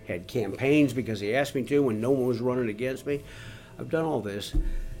 I've had campaigns because he asked me to when no one was running against me. I've done all this,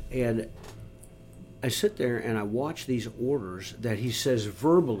 and I sit there and I watch these orders that he says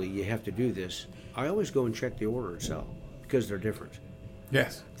verbally you have to do this. I always go and check the order itself because they're different.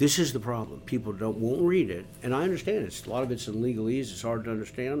 Yes. This is the problem. People won't read it, and I understand a lot of it's in legalese. It's hard to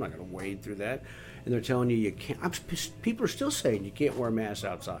understand. I'm not going to wade through that. and they're telling you can't. People are still saying you can't wear a mask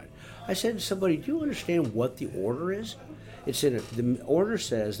outside. I said to somebody, do you understand what the order is? It's the order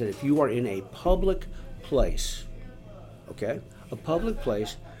says that if you are in a public place, okay, a public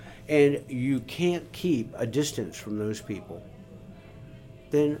place, and you can't keep a distance from those people,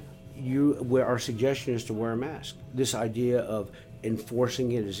 then our suggestion is to wear a mask. This idea of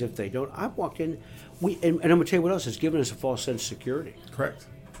enforcing it as if they don't. I've walked in, and I'm going to tell you what else, it's given us a false sense of security. Correct.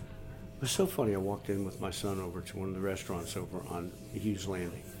 It was so funny. I walked in with my son over to one of the restaurants over on Hughes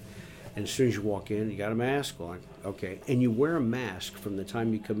Landing. And as soon as you walk in, you got a mask on. Okay. And you wear a mask from the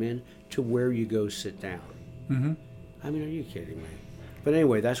time you come in to where you go sit down. Mm-hmm. I mean, are you kidding me? But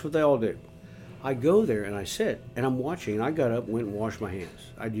anyway, that's what they all do. I go there and I sit and I'm watching, and I got up and went and washed my hands.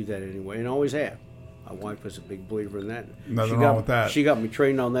 I do that anyway, and always have. My wife was a big believer in that. Nothing wrong with that. She got me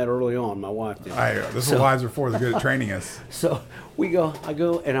trained on that early on. My wife did. This is what wives are for. They're good at training us. So I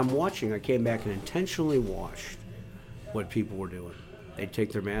go and I'm watching. I came back and intentionally watched what people were doing. They'd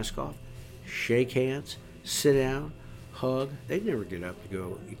take their mask off, shake hands, sit down, hug. They'd never get up to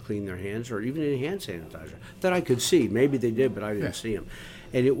go clean their hands or even any hand sanitizer that I could see. Maybe they did, but I didn't see them.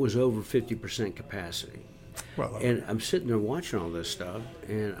 And it was over 50% capacity. Well, and I'm sitting there watching all this stuff,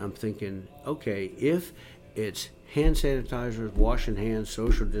 and I'm thinking, okay, if it's hand sanitizers, washing hands,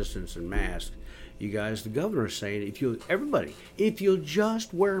 social distance, and masks, you guys, the governor's saying, if you'll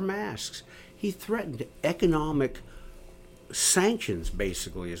just wear masks. He threatened economic sanctions,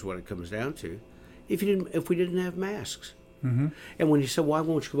 basically, is what it comes down to, if we didn't have masks. Mm-hmm. And when he said, why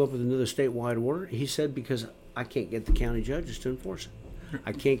won't you come up with another statewide order? He said, because I can't get the county judges to enforce it.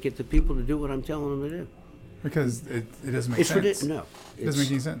 I can't get the people to do what I'm telling them to do. Because it doesn't make sense. No. It doesn't make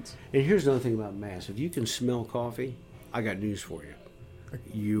any sense. And here's another thing about masks. If you can smell coffee, I got news for you.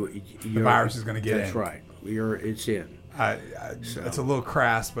 The virus is going to get in. That's right. It's in. It's a little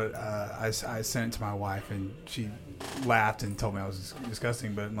crass, but I sent it to my wife, and she laughed and told me I was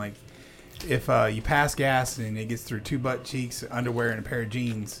disgusting. But I'm like, if you pass gas and it gets through 2 butt cheeks, underwear, and a pair of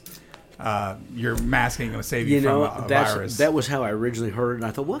jeans, your mask ain't going to save you from a virus. That was how I originally heard it, and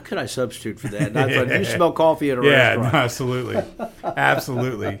I thought, what could I substitute for that? And I thought, you smell coffee at a restaurant. Yeah, absolutely.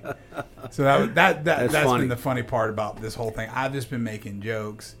 Absolutely. So that's funny. been the funny part about this whole thing. I've just been making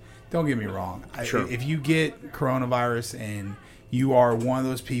jokes. Don't get me wrong. Sure. If you get coronavirus and you are one of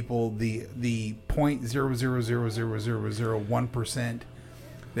those people, the 0.0000001%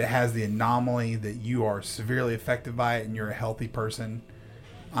 that has the anomaly that you are severely affected by it and you're a healthy person,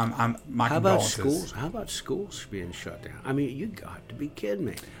 my condolences. How about schools being shut down? I mean, you got to be kidding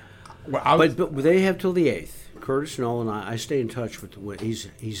me. Well, but they have till the 8th. Curtis Noll and I stay in touch with.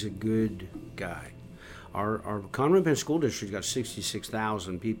 He's a good guy. Our Conroe Penn School District got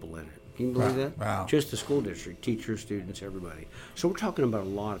 66,000 people in it. Can you believe that? Wow. Just the school district, teachers, students, everybody. So we're talking about a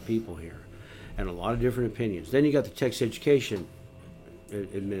lot of people here, and a lot of different opinions. Then you got the Texas Education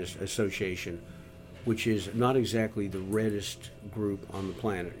Association, which is not exactly the reddest group on the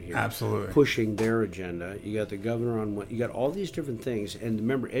planet here. Absolutely. Pushing their agenda. You got the governor on what, you got all these different things. And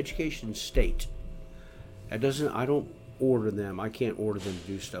remember, education state. I don't order them. I can't order them to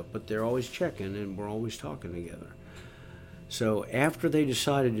do stuff, but they're always checking and we're always talking together. So after they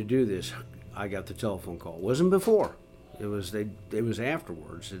decided to do this, I got the telephone call. It wasn't before. It was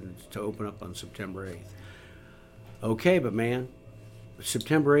afterwards, and to open up on September 8th. Okay, but man,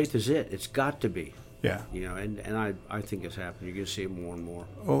 September 8th is it. It's got to be. Yeah. You know, and I think it's happening. You're going to see it more and more.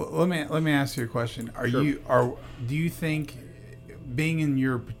 Well, let me ask you a question. Do you think, being in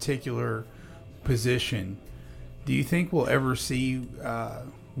your particular position, do you think we'll ever see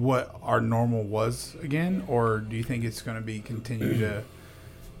what our normal was again, or do you think it's going to continue to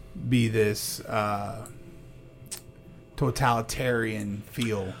be this totalitarian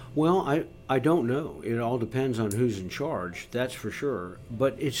feel? Well, I don't know. It all depends on who's in charge, that's for sure.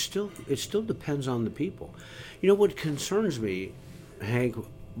 But it still depends on the people. You know what concerns me, Hank,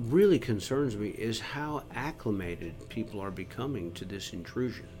 really concerns me, is how acclimated people are becoming to this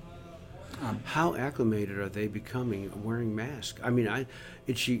intrusion. How acclimated are they becoming wearing masks? I mean,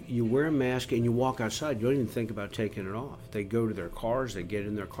 you wear a mask and you walk outside. You don't even think about taking it off. They go to their cars. They get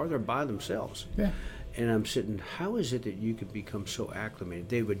in their car. They're by themselves. Yeah. And I'm sitting, how is it that you could become so acclimated?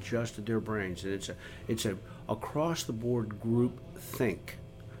 They've adjusted their brains, and it's a across the board group think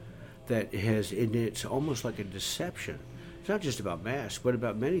that has, and it's almost like a deception. It's not just about masks, but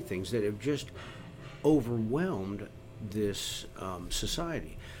about many things that have just overwhelmed this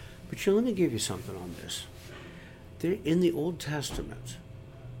society. But let me give you something on this. In the Old Testament,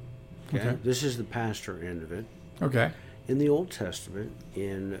 okay, this is the pastor end of it. Okay. In the Old Testament,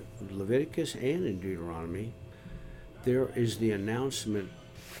 in Leviticus and in Deuteronomy, there is the announcement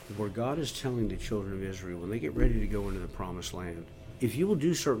where God is telling the children of Israel when they get ready to go into the promised land, if you will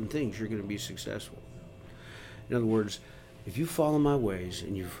do certain things, you're going to be successful. In other words, if you follow my ways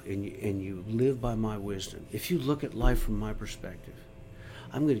and you live by my wisdom, if you look at life from my perspective,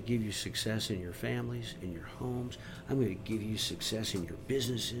 I'm going to give you success in your families, in your homes. I'm going to give you success in your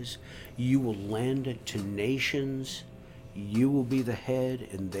businesses. You will lend it to nations. You will be the head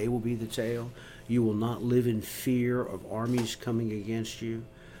and they will be the tail. You will not live in fear of armies coming against you.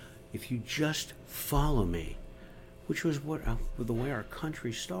 If you just follow me, which was the way our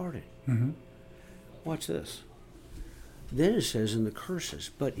country started. Mm-hmm. Watch this. Then it says in the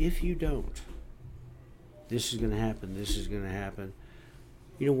curses, but if you don't, this is going to happen, this is going to happen.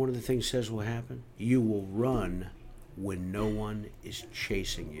 You know, one of the things says will happen? You will run when no one is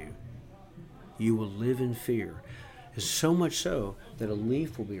chasing you. You will live in fear. And so much so that a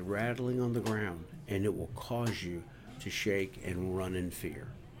leaf will be rattling on the ground and it will cause you to shake and run in fear.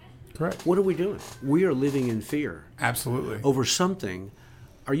 Correct. What are we doing? We are living in fear. Absolutely. Over something.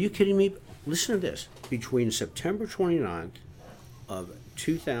 Are you kidding me? Listen to this. Between September 29th of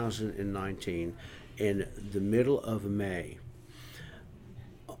 2019 and the middle of May,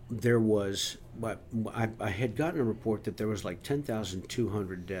 there was, I had gotten a report that there was like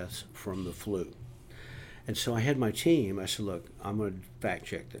 10,200 deaths from the flu. And so I had my team, I said, look, I'm going to fact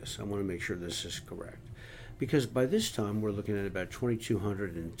check this. I want to make sure this is correct. Because by this time, we're looking at about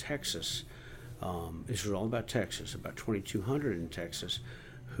 2,200 in Texas. This was all about Texas, about 2,200 in Texas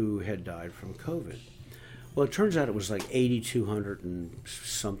who had died from COVID. Well, it turns out it was like 8,200 and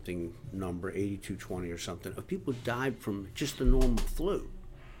something number, 8,220 or something, of people who died from just the normal flu.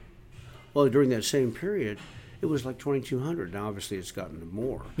 Well, during that same period, it was like 2,200. Now, obviously, it's gotten to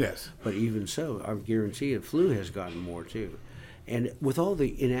more. Yes. But even so, I guarantee you, flu has gotten more, too. And with all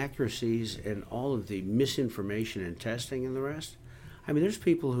the inaccuracies and all of the misinformation and testing and the rest, I mean, there's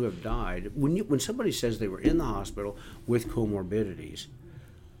people who have died. When somebody says they were in the hospital with comorbidities,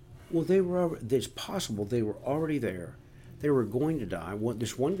 well, it's possible they were already there. They were going to die.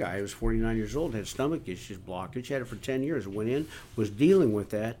 This one guy who was 49 years old had stomach issues, blockage, had it for 10 years, went in, was dealing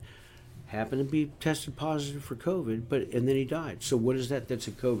with that, happened to be tested positive for COVID, and then he died. So what is that? That's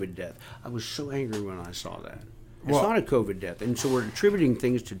a COVID death. I was so angry when I saw that. It's not a COVID death. And so we're attributing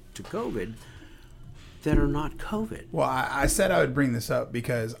things to COVID that are not COVID. Well, I said I would bring this up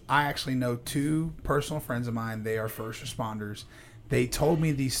because I actually know two personal friends of mine. They are first responders. They told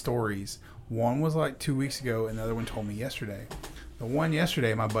me these stories. One was like 2 weeks ago, and the other one told me yesterday. The one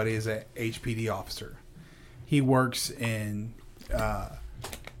yesterday, my buddy is an HPD officer. He works in the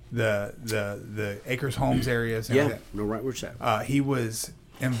Acres Homes areas. And yeah, no, right where it's at. He was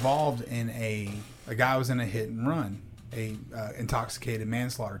involved in a guy was in a hit and run, intoxicated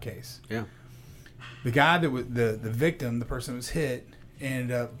manslaughter case. Yeah. The guy that was the victim, the person that was hit,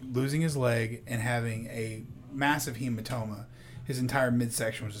 ended up losing his leg and having a massive hematoma. His entire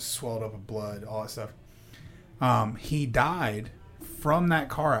midsection was just swelled up with blood, all that stuff. He died from that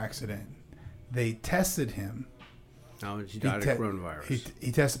car accident. They tested him. Oh, he died of coronavirus.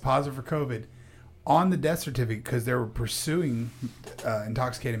 He tested positive for COVID on the death certificate because they were pursuing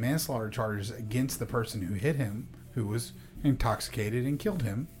intoxicated manslaughter charges against the person who hit him, who was intoxicated and killed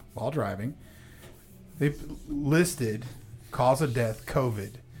him while driving. They listed cause of death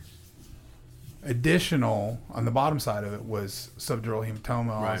COVID. Additional on the bottom side of it was subdural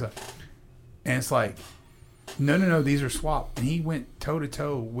hematoma. All right. that. And it's like, no, these are swapped. And he went toe to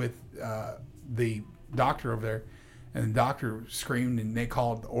toe with the doctor over there. And the doctor screamed, and they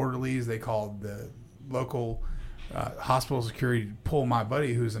called the orderlies. They called the local hospital security to pull my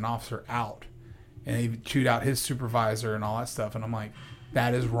buddy, who's an officer, out. And they chewed out his supervisor and all that stuff. And I'm like,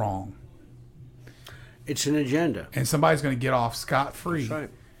 that is wrong. It's an agenda. And somebody's going to get off scot-free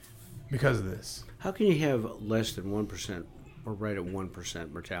because of this. How can you have less than 1% or right at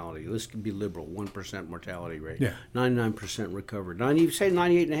 1% mortality? Let's be liberal, 1% mortality rate. Yeah. 99% recovered. You say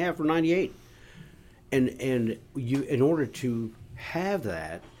 98.5 or 98. And you, in order to have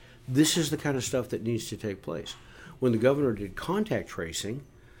that, this is the kind of stuff that needs to take place. When the governor did contact tracing,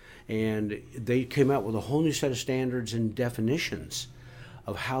 and they came out with a whole new set of standards and definitions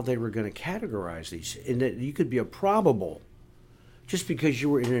of how they were going to categorize these, and that you could be a probable just because you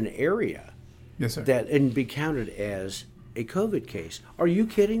were in an area, yes, sir, that and be counted as a COVID case. Are you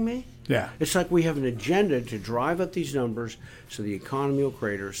kidding me? Yeah. It's like we have an agenda to drive up these numbers so the economy will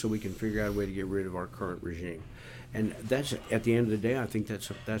crater, so we can figure out a way to get rid of our current regime. And that's, at the end of the day, I think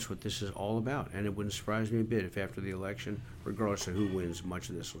that's what this is all about. And it wouldn't surprise me a bit if after the election, regardless of who wins, much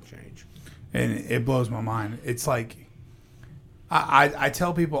of this will change. And it blows my mind. It's like, I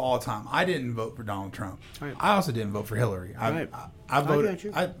tell people all the time, I didn't vote for Donald Trump. Right. I also didn't vote for Hillary. Right. I voted got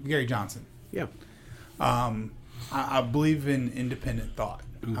you. Gary Johnson. Yeah. I believe in independent thought.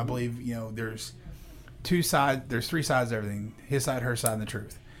 Mm-hmm. I believe, there's two sides, there's three sides to everything: his side, her side, and the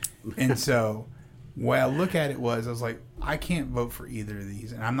truth. And so, the way I look at it I was like, I can't vote for either of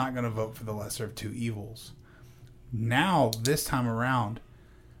these, and I'm not going to vote for the lesser of two evils. Now, this time around,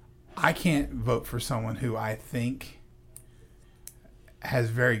 I can't vote for someone who I think has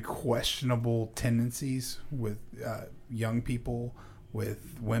very questionable tendencies with young people,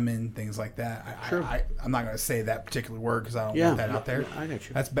 with women, things like that. Sure. I'm not going to say that particular word because I don't Yeah, want that out there. I got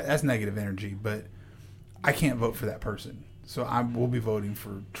you. That's negative energy, but I can't vote for that person. So I will be voting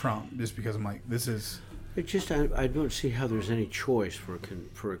for Trump just because I'm like, this is... It's just I don't see how there's any choice for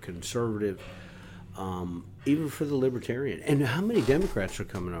a conservative, even for the libertarian. And how many Democrats are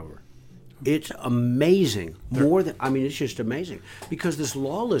coming over? It's amazing. It's just amazing because this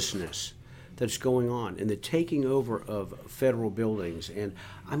lawlessness that's going on and the taking over of federal buildings. And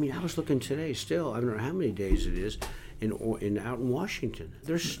I was looking today. Still, I don't know how many days it is out in Washington.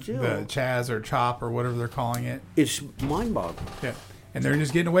 There's still the Chaz or CHOP or whatever they're calling it. It's mind-boggling. Yeah. And they're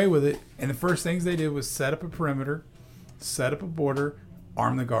just getting away with it. And the first things they did was set up a perimeter, set up a border,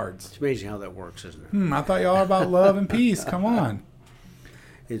 arm the guards. It's amazing how that works, isn't it? I thought y'all were about love and peace. Come on.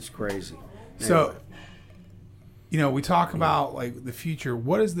 It's crazy. So, we talk about like the future.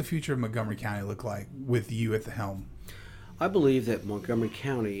 What does the future of Montgomery County look like with you at the helm? I believe that Montgomery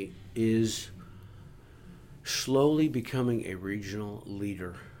County is slowly becoming a regional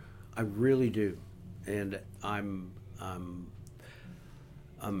leader. I really do. And I'm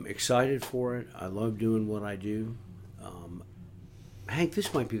excited for it. I love doing what I do. Hank,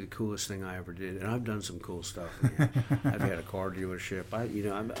 this might be the coolest thing I ever did, and I've done some cool stuff. I've had a car dealership.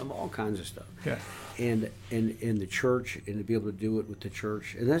 I'm all kinds of stuff. Yeah. And in the church, and to be able to do it with the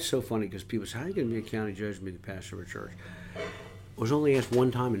church, and that's so funny because people say, "How are you going to be a county judge and be the pastor of a church?" I was only asked one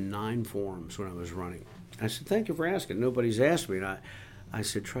time in 9 forums when I was running. I said, "Thank you for asking. Nobody's asked me." And I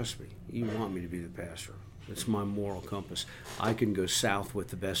said, "Trust me, you want me to be the pastor. It's my moral compass. I can go south with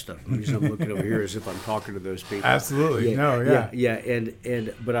the best of them." The reason I'm looking over here is if I'm talking to those people. Absolutely. Yeah.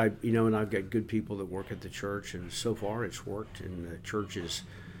 But I've got good people that work at the church, and so far it's worked. And the church is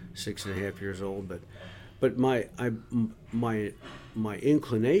 6.5 years old. But my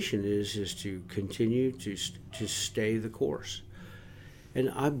inclination is to continue to stay the course. And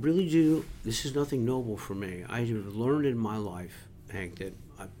I really do. This is nothing noble for me. I have learned in my life, Hank,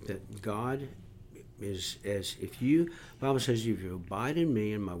 that God is the Bible says, if you abide in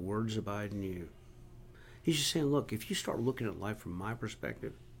me and my words abide in you. He's just saying, look, if you start looking at life from my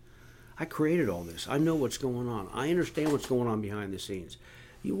perspective, I created all this. I know what's going on. I understand what's going on behind the scenes.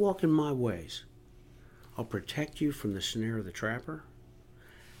 You walk in my ways. I'll protect you from the snare of the trapper.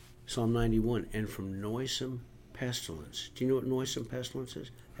 Psalm 91, and from noisome pestilence. Do you know what noisome pestilence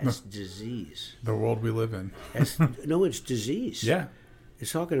is? That's disease. The world we live in. No, it's disease. Yeah.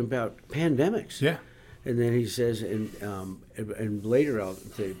 It's talking about pandemics. Yeah. And then he says, and later,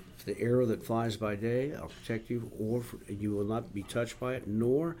 the arrow that flies by day, I'll protect you, or you will not be touched by it,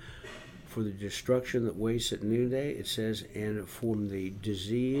 nor for the destruction that wastes at noonday. It says, and from the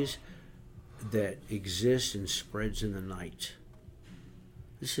disease that exists and spreads in the night.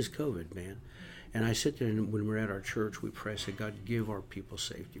 This is COVID, man. And I sit there, and when we're at our church, we pray, say, God, give our people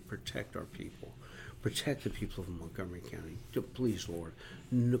safety, protect our people. Protect the people of Montgomery County. Please, Lord,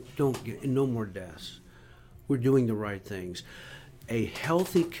 no more deaths. We're doing the right things. A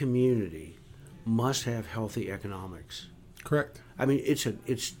healthy community must have healthy economics. Correct.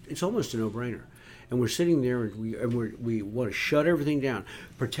 It's almost a no-brainer. And we're sitting there and we want to shut everything down,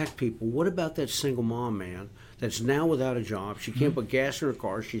 protect people. What about that single mom, man, that's now without a job? She can't put gas in her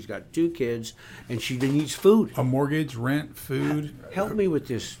car. She's got 2 kids, and she needs food. A mortgage, rent, food. Help me with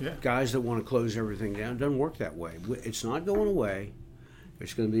this, Yeah. guys that want to close everything down. It doesn't work that way. It's not going away.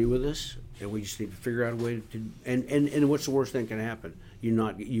 It's going to be with us, and we just need to figure out a way to. And what's the worst thing that can happen?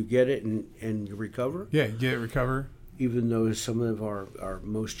 You get it and you recover. Yeah, get it, recover. Even though some of our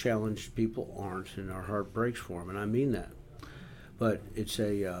most challenged people aren't, and our heart breaks for them, and I mean that. But it's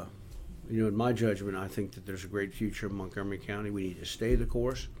in my judgment, I think that there's a great future in Montgomery County. We need to stay the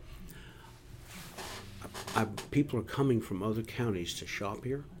course. People are coming from other counties to shop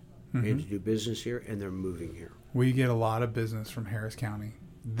here and to do business here, and they're moving here. We get a lot of business from Harris County.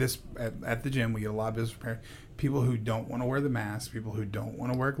 At the gym, we get a lot of business from people who don't want to wear the mask, people who don't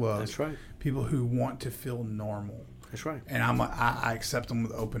want to wear gloves. That's right. People who want to feel normal. That's right. And I accept them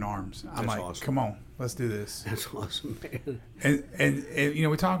with open arms. I'm That's like, awesome. come on, Let's do this. That's awesome, man. And you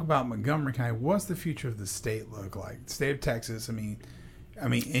know, we talk about Montgomery County. What's the future of the state look like? The state of Texas. I mean,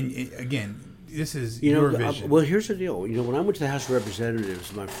 and again, this is your vision. Well, here's the deal. You know, when I went to the House of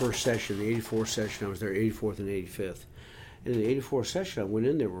Representatives, my first session, the 84th session, I was there 84th and 85th. In the 84th session, I went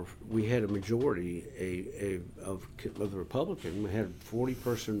in there. We had a majority of the Republican. We had a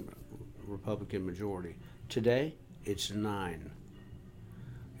 40-person Republican majority. Today, it's 9.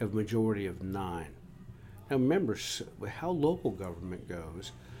 A majority of 9. Now remember, how local government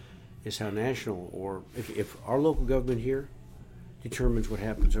goes is how national, or if our local government here determines what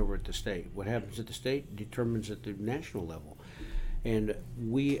happens over at the state. What happens at the state determines at the national level. And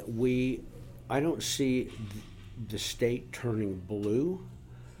I don't see the state turning blue,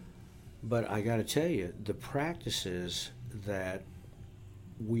 but I got to tell you, the practices that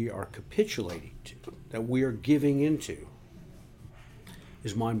we are capitulating to, that we are giving into,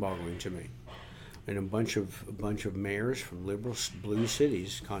 is mind-boggling to me. And a bunch of mayors from liberal blue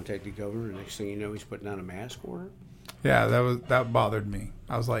cities contacted the governor, and next thing you know, he's putting out a mask order. Yeah, that bothered me.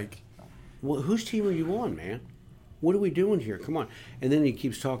 I was like, well, whose team are you on, man? What are we doing here? Come on. And then he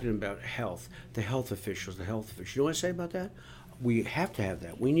keeps talking about health, the health officials. You know what I say about that? We have to have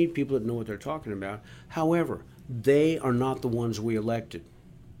that. We need people that know what they're talking about. However, they are not the ones we elected.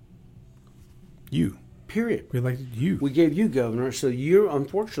 You. Period. We elected you. We gave you governor, so you're,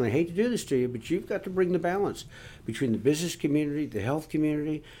 unfortunately, I hate to do this to you, but you've got to bring the balance between the business community, the health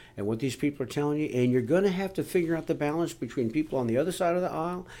community, and what these people are telling you. And you're going to have to figure out the balance between people on the other side of the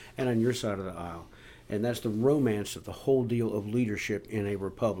aisle and on your side of the aisle. And that's the romance of the whole deal of leadership in a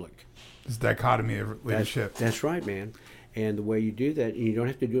republic. This dichotomy of leadership. That's right, man. And the way you do that, and you don't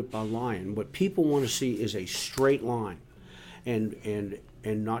have to do it by line. What people want to see is a straight line, and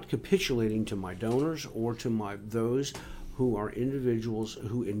not capitulating to my donors or to those who are individuals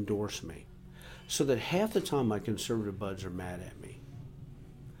who endorse me. So that half the time my conservative buds are mad at me.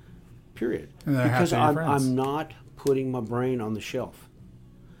 Period. Because I'm not putting my brain on the shelf.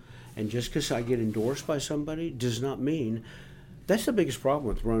 And just because I get endorsed by somebody does not mean. That's the biggest problem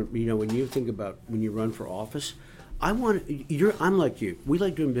with when you think about when you run for office. I'm like you. We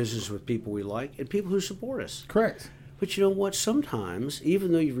like doing business with people we like and people who support us. Correct. But you know what? Sometimes,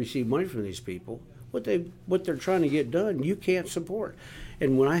 even though you've received money from these people, what they're trying to get done, you can't support.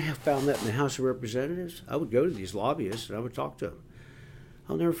 And when I have found that in the House of Representatives, I would go to these lobbyists and I would talk to them.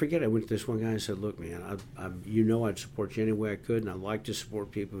 I'll never forget. I went to this one guy and said, "Look, man, I'd support you any way I could, and I like to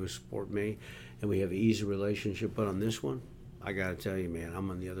support people who support me, and we have an easy relationship. But on this one, I got to tell you, man, I'm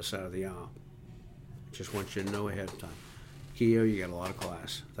on the other side of the aisle. Just want you to know ahead of time. Keogh, you got a lot of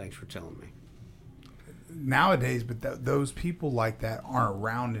class. Thanks for telling me." Nowadays, but those people like that aren't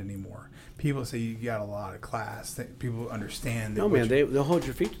around anymore. People say you got a lot of class. People understand that. No, man, they'll hold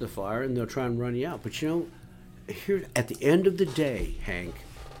your feet to the fire and they'll try and run you out. But here at the end of the day, Hank,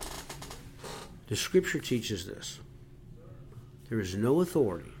 the Scripture teaches this: there is no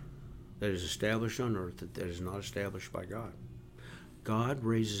authority that is established on earth that is not established by God. God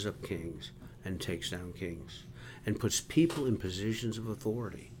raises up kings and takes down kings, and puts people in positions of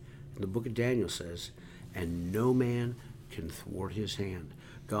authority. And the book of Daniel says, "And no man can thwart his hand."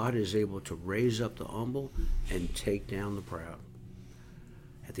 God is able to raise up the humble and take down the proud.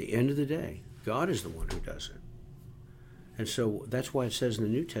 At the end of the day, God is the one who does it. And so that's why it says in the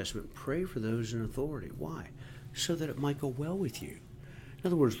New Testament, pray for those in authority. Why? So that it might go well with you. In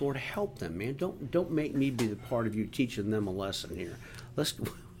other words, Lord, help them, man. Don't make me be the part of you teaching them a lesson here.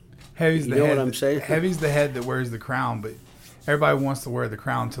 Heavy's the head. What I'm saying? Heavy's the head that wears the crown, but everybody wants to wear the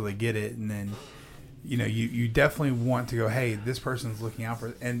crown until they get it, and then you definitely want to go, hey, this person's looking out for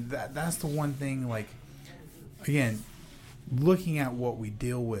it. And that's the one thing, like, again, looking at what we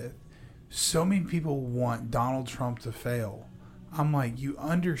deal with, so many people want Donald Trump to fail. I'm like, you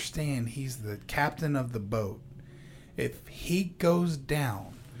understand he's the captain of the boat. If he goes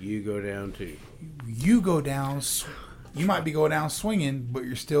down, you go down too. You go down. You might be going down swinging, but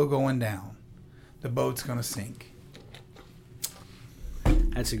you're still going down. The boat's going to sink.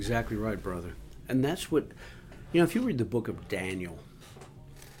 That's exactly right, brother. And that's what, if you read the book of Daniel,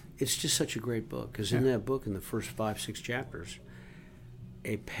 it's just such a great book. Because in that book, in the first 5-6 chapters,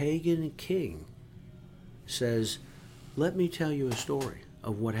 a pagan king says, "Let me tell you a story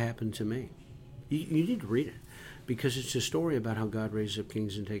of what happened to me." You need to read it, because it's a story about how God raises up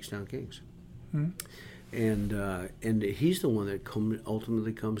kings and takes down kings. Mm-hmm. And he's the one that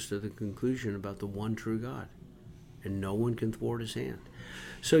ultimately comes to the conclusion about the one true God. And no one can thwart his hand.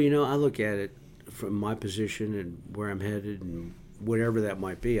 So, I look at it from my position and where I'm headed and whatever that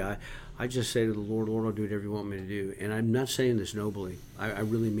might be. I just say to the Lord, Lord, I'll do whatever you want me to do. And I'm not saying this nobly. I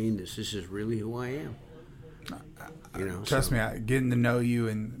really mean this. This is really who I am. Trust me, getting to know you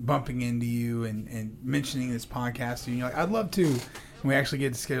and bumping into you and mentioning this podcast to you, you're like, I'd love to. And we actually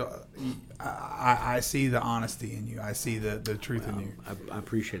get to schedule. I see the honesty in you. I see the truth in you. I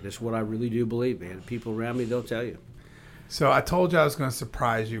appreciate this. What I really do believe, man. People around me, they'll tell you. So I told you I was going to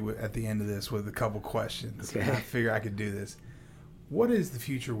surprise you at the end of this with a couple questions. Okay. I figure I could do this. What is the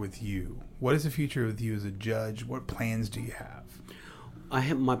future with you? What is the future with you as a judge? What plans do you have?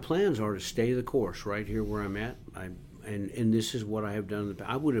 My plans are to stay the course right here where I'm at. And this is what I have done in the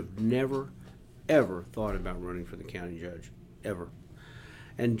past. I would have never, ever thought about running for the county judge, ever.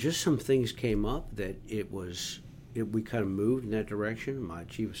 And just some things came up that we kind of moved in that direction. My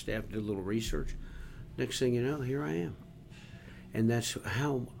chief of staff did a little research. Next thing you know, here I am. And that's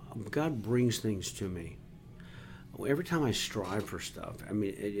how God brings things to me. Every time I strive for stuff, I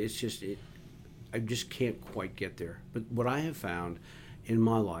mean, I just can't quite get there. But what I have found in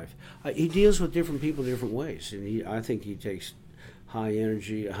my life, he deals with different people different ways. And I think he takes high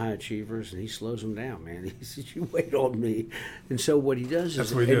energy, high achievers, and he slows them down, man. He says, you wait on me. And so what he does That's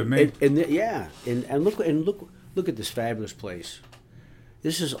is... what he did with me. And look at this fabulous place.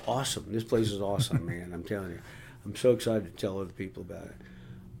 This is awesome. This place is awesome, man. I'm telling you. I'm so excited to tell other people about it.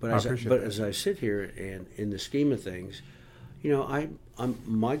 But as I sit here and in the scheme of things,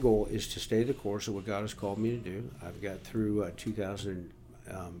 my goal is to stay the course of what God has called me to do. I've got through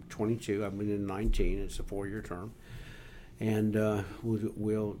 2022. I've been in 19. It's a 4-year term, and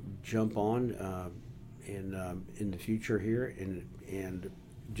we'll jump on in the future here and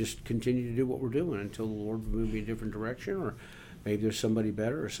just continue to do what we're doing until the Lord will move me in a different direction, or maybe there's somebody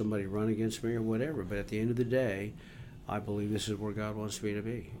better or somebody run against me or whatever. But at the end of the day, I believe this is where God wants me to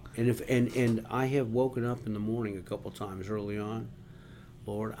be. And I have woken up in the morning a couple times early on.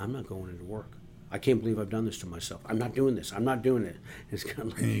 Lord, I'm not going into work. I can't believe I've done this to myself. I'm not doing this. I'm not doing it. It's kind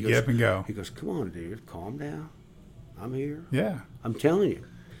of like, and you get up and go. He goes, come on, dude, calm down. I'm here. Yeah. I'm telling you.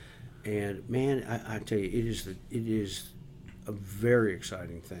 And man, I tell you, it is a very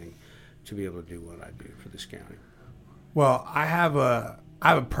exciting thing to be able to do what I do for this county. Well, I have a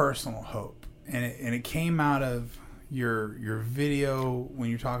personal hope, and it came out of your video when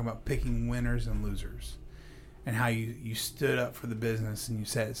you're talking about picking winners and losers, and how you stood up for the business and you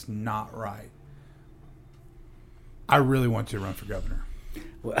said it's not right. I really want you to run for governor.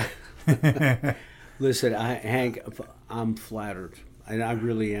 Well, listen, Hank, I'm flattered, and I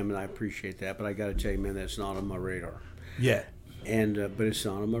really am, and I appreciate that. But I got to tell you, man, that's not on my radar. Yeah. And but it's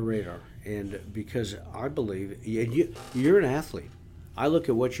not on my radar, and because I believe you're an athlete. I look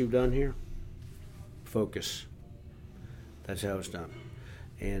at what you've done here. Focus. That's how it's done.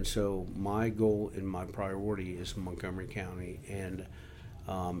 And so my goal and my priority is Montgomery County. And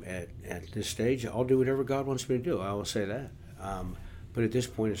at this stage, I'll do whatever God wants me to do. I will say that. But at this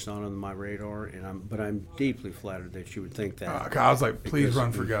point, it's not on my radar. But I'm deeply flattered that you would think that. I was like, please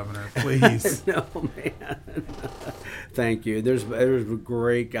run for governor, please. No, man. Thank you. There's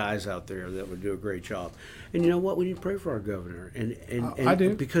great guys out there that would do a great job. And you know what? We need to pray for our governor. And I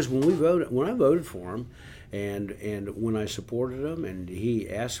do. Because when I voted for him, and when I supported him, and he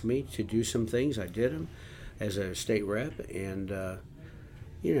asked me to do some things, I did them as a state rep, and so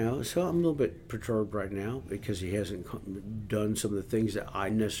I'm a little bit perturbed right now because he hasn't done some of the things that I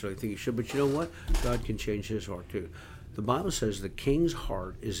necessarily think he should. But you know what? God can change his heart too. The Bible says the king's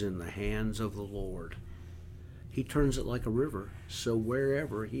heart is in the hands of the Lord. He turns it like a river, so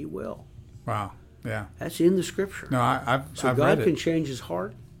wherever he will. Wow. Yeah. That's in the scripture. No, I've God read it. can change his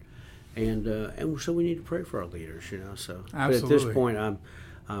heart. And so we need to pray for our leaders, So, Absolutely. But at this point,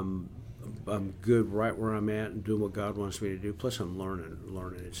 I'm good right where I'm at and doing what God wants me to do. Plus, I'm learning.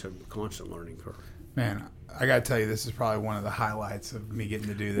 It's a constant learning curve. Man, I got to tell you, this is probably one of the highlights of me getting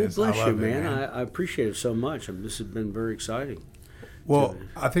to do this. Well, bless I love you, it, man. I appreciate it so much. This has been very exciting. Well,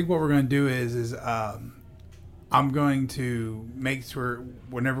 I think what we're going to do is I'm going to make sure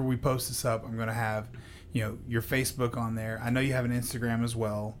whenever we post this up, I'm going to have your Facebook on there. I know you have an Instagram as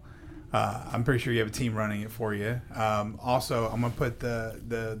well. I'm pretty sure you have a team running it for you. Also, I'm going to put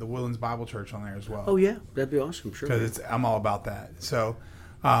the Woodlands Bible Church on there as well. Oh, yeah. That'd be awesome. Sure. Because I'm all about that. So,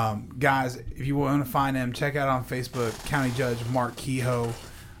 guys, if you want to find them, check out on Facebook, County Judge Mark Kehoe.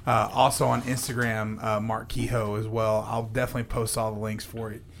 Also on Instagram, Mark Kehoe as well. I'll definitely post all the links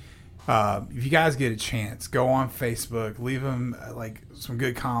for it. If you guys get a chance, go on Facebook, leave him some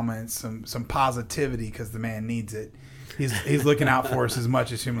good comments, some positivity, because the man needs it. He's looking out for us as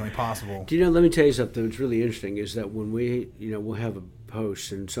much as humanly possible. Do you know? Let me tell you something that's really interesting. Is that when we, we'll have a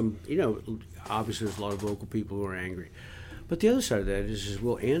post and some, obviously there's a lot of local people who are angry, But the other side of that is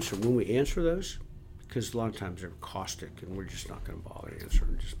we'll answer when we answer those, because a lot of times they're caustic and we're just not going to bother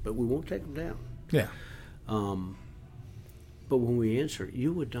answering. But we won't take them down. Yeah. But when we answer,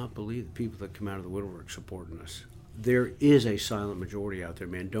 you would not believe the people that come out of the woodwork supporting us. There is a silent majority out there,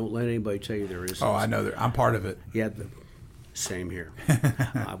 man. Don't let anybody tell you there isn't. Oh, I know that. I'm part of it. Yeah, same here.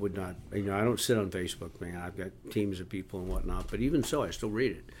 I would not, I don't sit on Facebook, man. I've got teams of people and whatnot, but even so, I still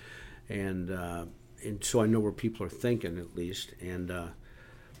read it. And so I know where people are thinking, at least. But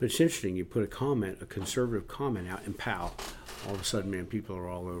it's interesting, you put a conservative comment out, and pow, all of a sudden, man, people are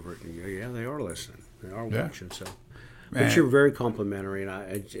all over it. And you go, yeah, they are listening. They are watching, so. Man. But you're very complimentary,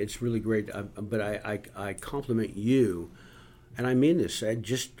 and it's really great. But I compliment you, and I mean this.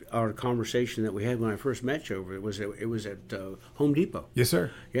 Just our conversation that we had when I first met you over it was at Home Depot. Yes,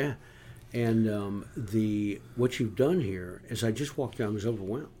 sir. Yeah, and what you've done here is I just walked down, I was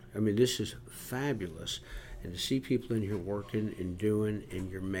overwhelmed. I mean, this is fabulous, and to see people in here working and doing, and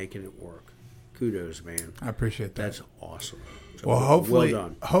you're making it work. Kudos, man. I appreciate that. That's awesome. So, well, hopefully, well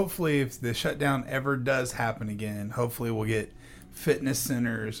done. Hopefully, if the shutdown ever does happen again, hopefully we'll get fitness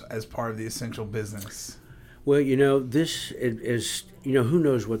centers as part of the essential business. Well, this is who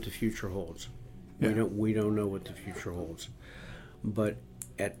knows what the future holds. Yeah. We don't know what the future holds. But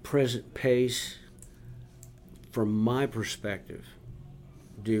at present pace, from my perspective,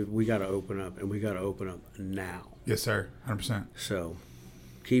 dude, we got to open up, and we got to open up now. Yes, sir. 100%. So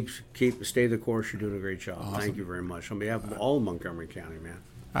stay the course. You're doing a great job. Awesome. Thank you very much on behalf of all of Montgomery County, man.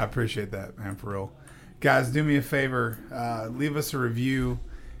 I appreciate that, man, for real. Guys, do me a favor. Leave us a review.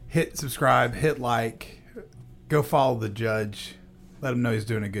 Hit subscribe. Hit like. Go follow the judge. Let him know he's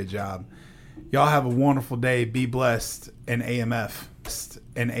doing a good job. Y'all have a wonderful day. Be blessed. And AMF.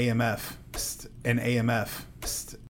 And AMF. And AMF.